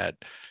expert.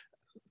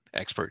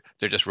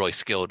 They're just really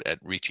skilled at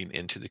reaching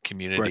into the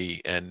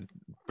community and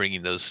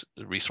bringing those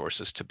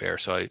resources to bear.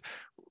 So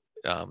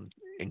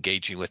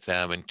engaging with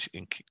them and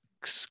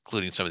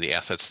including some of the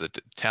assets that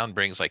the town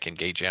brings, like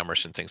Engage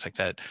Amherst and things like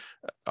that,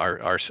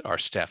 our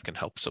staff can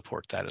help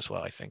support that as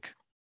well, I think.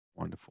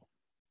 Wonderful.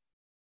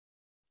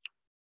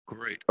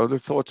 Great. Other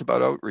thoughts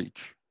about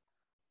outreach?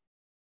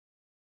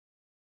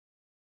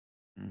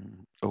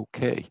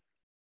 Okay.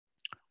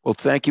 Well,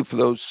 thank you for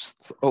those.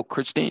 Oh,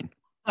 Christine.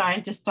 Sorry, I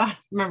just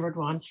remembered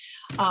one.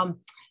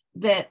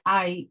 That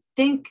I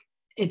think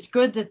it's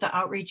good that the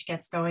outreach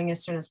gets going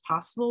as soon as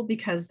possible,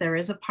 because there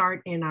is a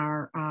part in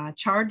our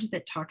charge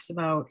that talks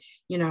about,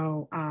 you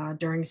know,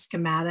 during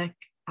schematic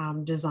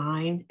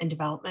design and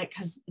development,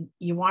 because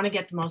you want to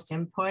get the most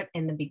input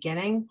in the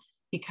beginning,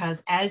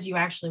 because as you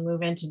actually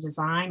move into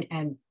design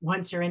and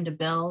once you're into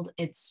build,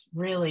 it's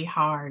really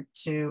hard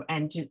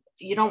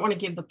you don't want to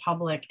give the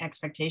public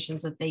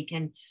expectations that they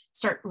can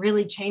start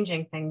really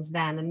changing things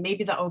then. And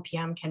maybe the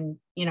OPM can,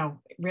 you know,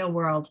 real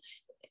world,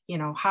 you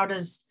know, how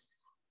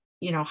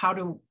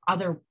do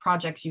other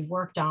projects you've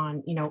worked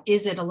on, you know,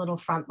 is it a little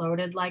front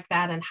loaded like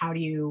that? And how do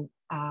you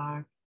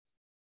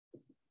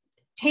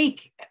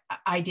take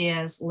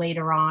ideas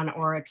later on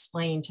or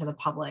explain to the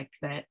public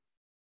that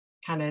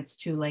kind of it's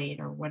too late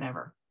or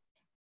whatever?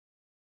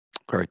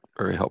 Great,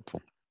 very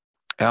helpful.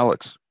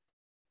 Alex.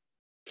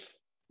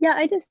 Yeah,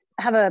 I just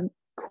have a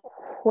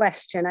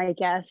question, I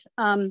guess.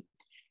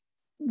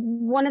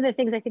 One of the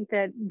things I think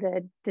that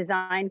the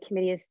design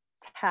committee is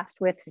tasked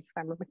with, if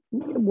I remember,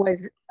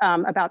 was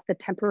about the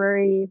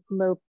temporary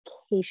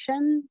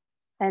location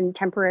and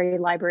temporary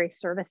library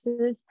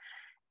services.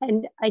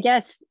 And I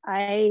guess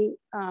I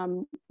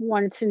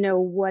wanted to know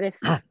what, if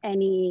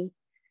any,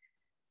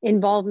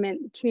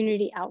 involvement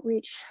community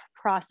outreach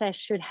process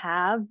should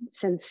have,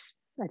 since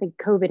I think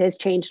COVID has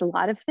changed a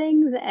lot of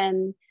things.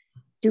 And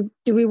do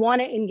we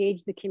want to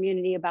engage the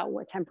community about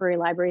what temporary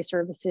library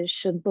services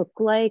should look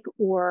like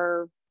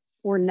or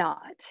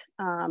not?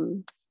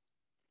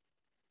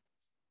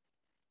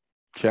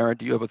 Sharon,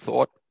 do you have a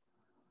thought?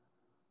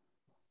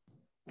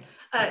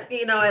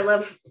 You know, I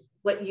love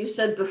what you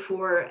said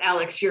before,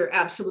 Alex. You're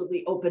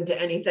absolutely open to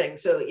anything.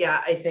 So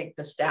yeah, I think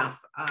the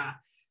staff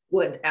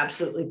would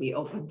absolutely be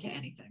open to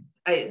anything.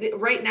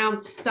 Right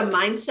now, the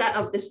mindset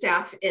of the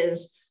staff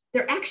is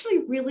they're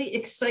actually really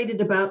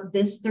excited about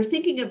this. They're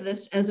thinking of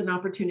this as an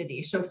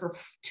opportunity. So for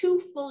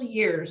 2 full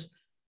years,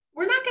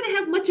 we're not going to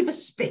have much of a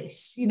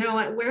space, you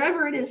know,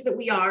 wherever it is that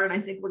we are. And I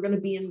think we're going to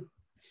be in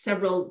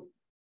several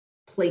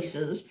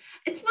places.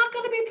 It's not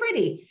going to be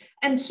pretty.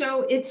 And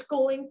so it's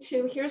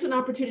here's an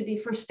opportunity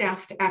for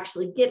staff to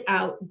actually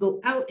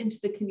go out into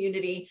the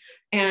community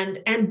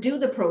and do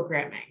the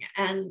programming.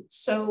 And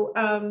so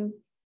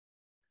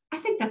I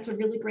think that's a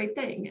really great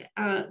thing.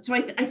 So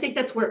I think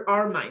that's where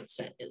our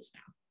mindset is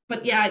now.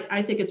 But yeah,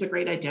 I think it's a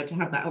great idea to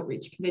have the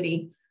outreach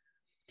committee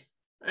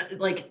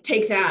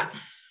take that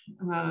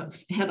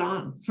head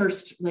on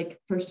first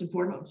and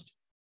foremost.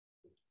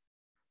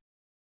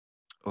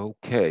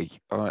 Okay,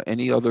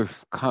 any other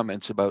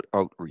comments about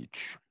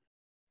outreach?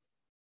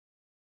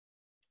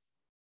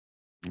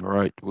 All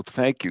right, well,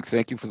 thank you.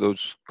 Thank you for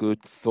those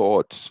good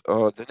thoughts.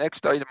 The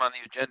next item on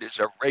the agenda is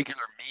our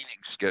regular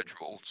meeting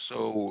schedule.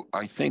 So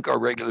I think our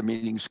regular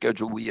meeting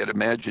schedule we had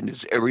imagined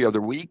is every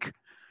other week,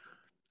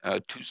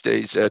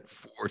 Tuesdays at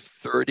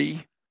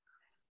 4:30.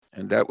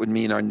 And that would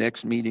mean our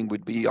next meeting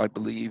would be, I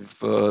believe,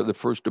 the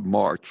 1st of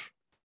March.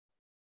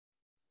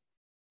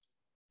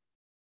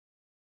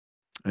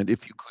 And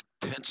if you could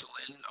pencil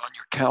in on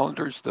your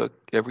calendars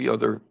every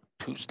other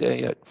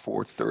Tuesday at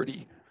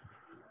 4:30,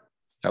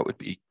 that would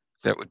be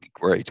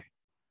great.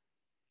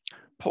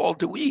 Paul,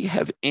 do we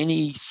have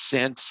any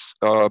sense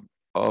of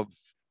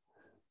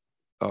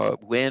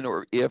when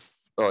or if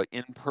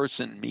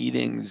in-person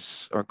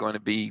meetings are going to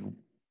be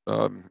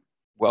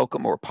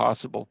welcome or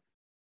possible?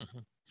 Mm-hmm.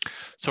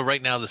 So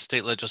right now, the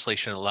state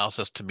legislation allows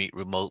us to meet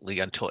remotely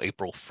until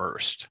April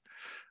 1st.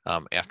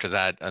 After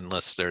that,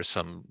 unless there's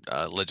some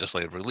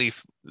legislative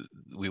relief,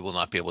 we will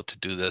not be able to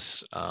do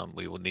this.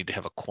 We will need to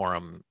have a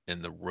quorum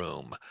in the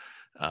room.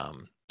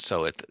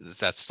 So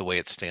that's the way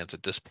it stands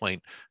at this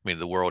point. I mean,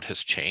 the world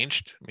has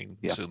changed. I mean,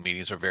 yeah. Zoom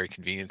meetings are very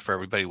convenient for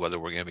everybody, whether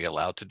we're going to be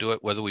allowed to do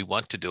it, whether we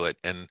want to do it.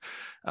 And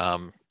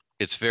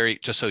it's very,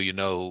 just so you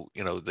know,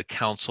 the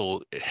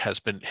council has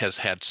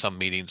had some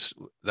meetings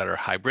that are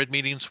hybrid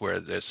meetings where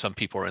there's some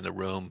people are in the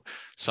room,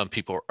 some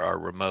people are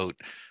remote.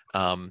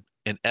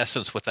 in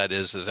essence, what that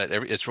is that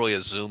it's really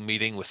a Zoom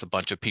meeting with a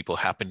bunch of people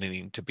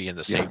happening to be in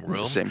the same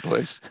room. The same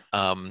place.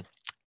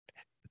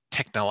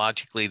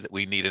 Technologically, that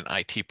we need an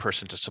IT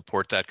person to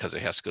support that because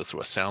it has to go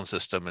through a sound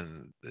system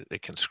and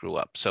it can screw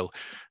up. So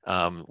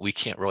we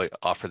can't really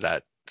offer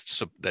that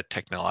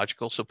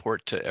technological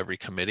support to every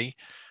committee.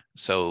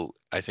 So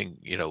I think,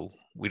 you know,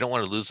 we don't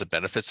want to lose the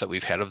benefits that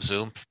we've had of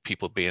Zoom,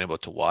 people being able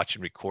to watch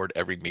and record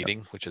every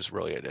meeting, which is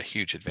really a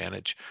huge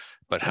advantage.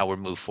 But how we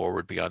move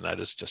forward beyond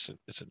that is just,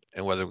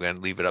 and whether we're going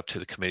to leave it up to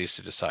the committees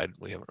to decide,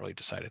 we haven't really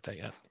decided that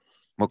yet.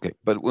 Okay,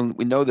 but when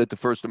we know that the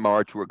 1st of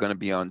March, we're going to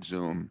be on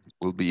Zoom.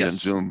 We'll be on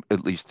Zoom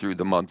at least through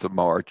the month of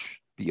March.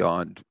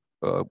 Beyond,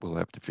 we'll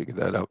have to figure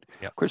that out.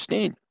 Yep.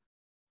 Christine.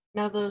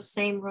 Now those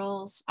same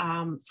rules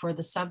for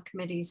the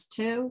subcommittees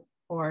too,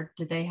 or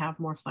do they have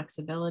more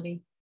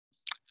flexibility?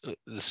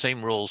 The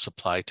same rules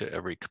apply to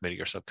every committee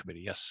or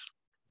subcommittee, yes.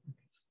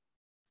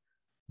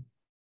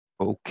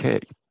 Okay.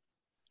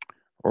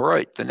 All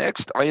right, the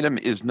next item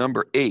is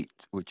number 8,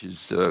 which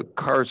is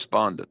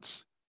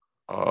correspondence.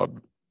 There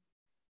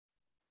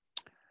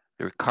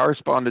are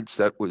correspondence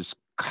that was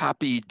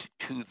copied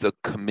to the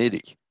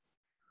committee.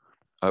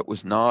 It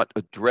was not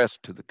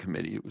addressed to the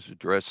committee. It was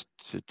addressed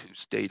to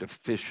state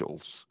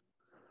officials.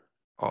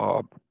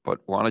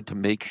 But wanted to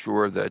make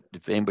sure that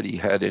if anybody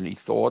had any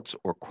thoughts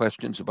or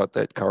questions about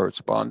that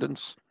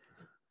correspondence,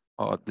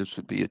 this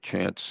would be a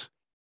chance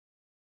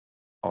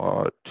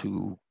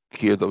to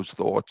hear those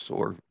thoughts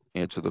or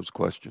answer those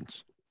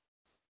questions.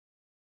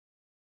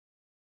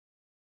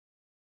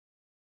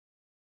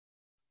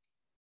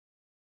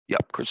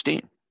 Yep,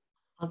 Christine.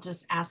 I'll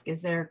just ask,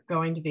 is there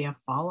going to be a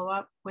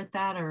follow-up with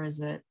that, or is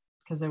it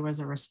because there was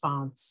a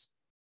response?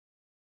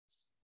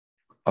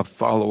 A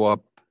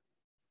follow-up?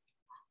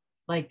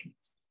 Like,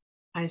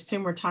 I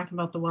assume we're talking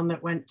about the one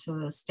that went to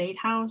the State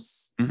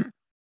House? Mm-hmm.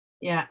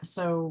 Yeah,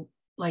 so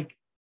like,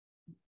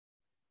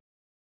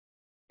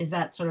 is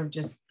that sort of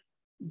just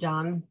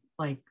done?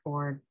 Like,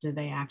 or do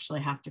they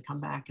actually have to come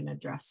back and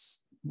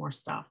address more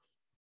stuff?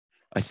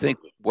 I think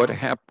what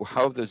happened,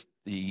 how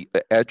the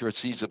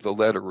addressees of the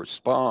letter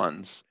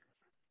responds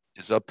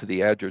is up to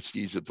the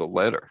addressees of the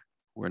letter.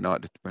 We're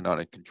not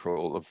in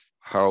control of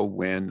how,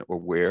 when, or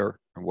where,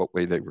 and what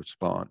way they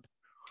respond.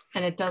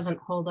 And it doesn't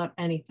hold up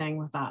anything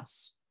with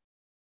us.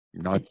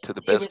 Not to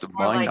the best of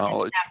my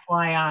knowledge. An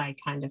FYI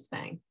kind of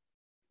thing.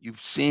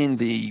 You've seen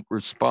the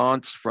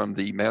response from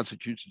the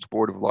Massachusetts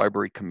Board of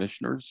Library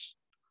Commissioners.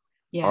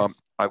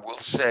 Yes. I will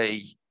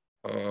say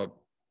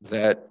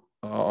that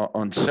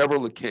on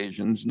several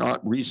occasions,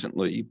 not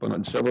recently, but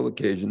on several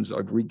occasions,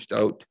 I've reached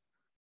out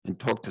and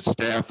talked to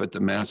staff at the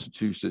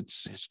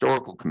Massachusetts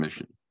Historical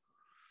Commission.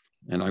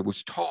 And I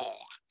was told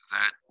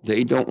that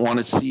they don't want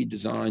to see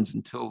designs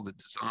until the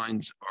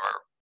designs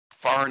are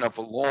far enough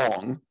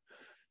along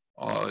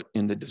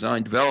in the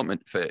design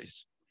development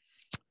phase.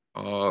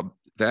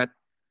 That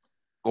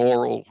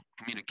oral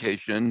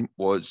communication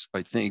was,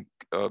 I think,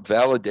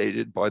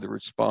 validated by the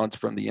response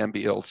from the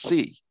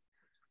MBLC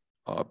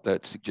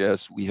that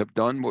suggests we have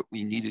done what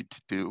we needed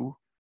to do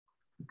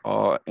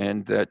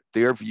and that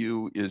their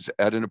view is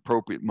at an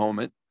appropriate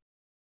moment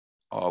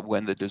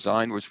when the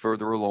design was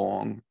further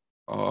along,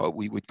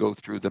 we would go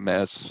through the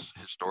Mass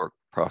Historic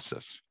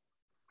process.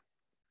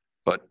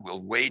 But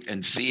we'll wait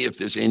and see if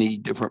there's any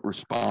different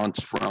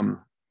response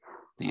from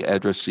the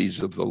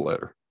addressees of the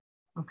letter.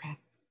 Okay.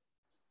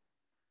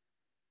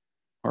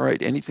 All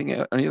right, any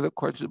other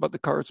questions about the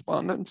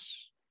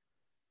correspondence?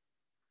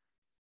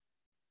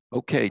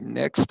 Okay,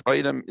 next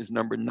item is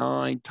number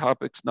 9,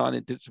 topics not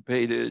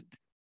anticipated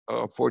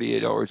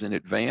 48 hours in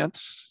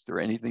advance. Is there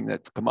anything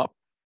that's come up?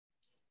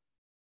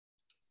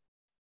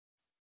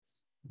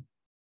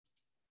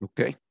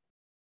 Okay.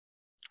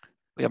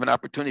 We have an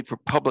opportunity for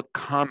public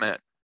comment.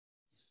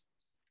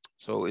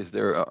 So is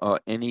there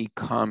any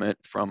comment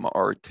from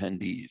our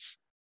attendees?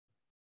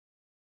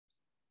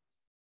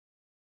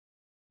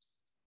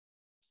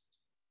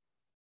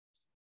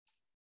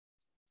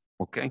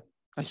 Okay,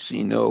 I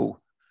see no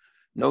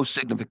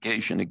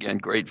signification. Again,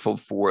 grateful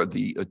for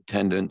the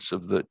attendance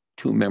of the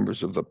 2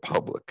 members of the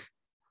public.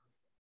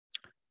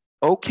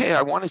 Okay,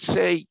 I want to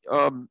say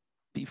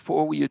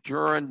before we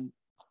adjourn,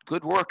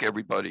 good work,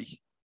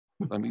 everybody.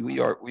 I mean, we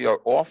are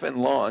off and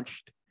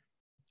launched,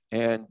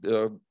 and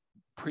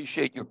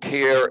appreciate your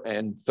care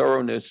and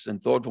thoroughness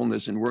and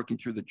thoughtfulness in working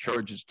through the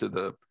charges to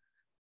the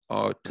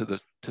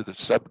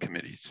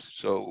subcommittees.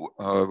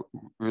 So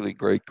really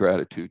great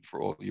gratitude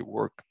for all your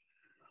work.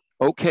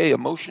 Okay, a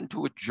motion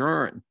to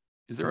adjourn.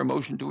 Is there a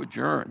motion to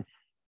adjourn?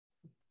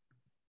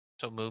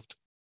 So moved.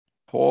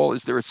 Paul,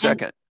 is there a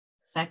second?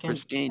 Second.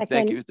 Christine, Second.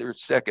 thank you. Is there a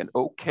second?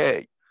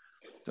 Okay.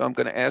 So I'm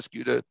going to ask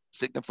you to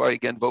signify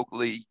again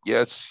vocally,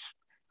 yes,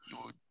 you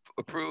would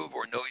approve,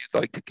 or no, you'd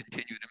like to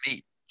continue to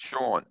meet.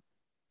 Sean.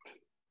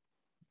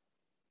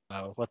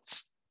 What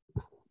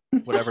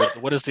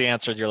is the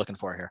answer you're looking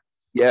for here?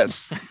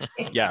 Yes.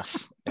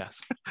 Yes.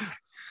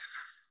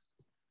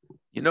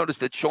 You notice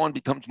that Sean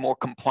becomes more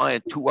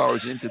compliant 2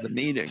 hours into the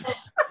meetings.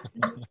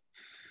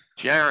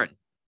 Sharon.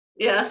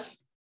 Yes.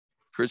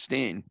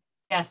 Christine.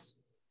 Yes.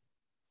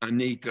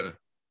 Anika,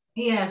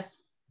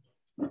 Yes.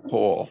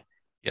 Paul,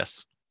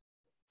 Yes.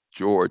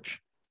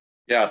 George,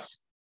 Yes.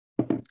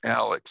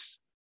 Alex,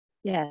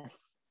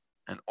 Yes.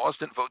 and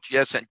Austin votes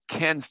yes. And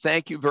Ken,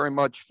 thank you very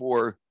much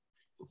for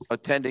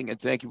attending, and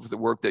thank you for the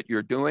work that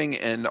you're doing.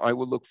 And I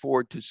will look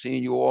forward to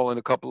seeing you all in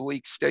a couple of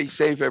weeks. Stay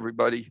safe,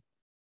 everybody.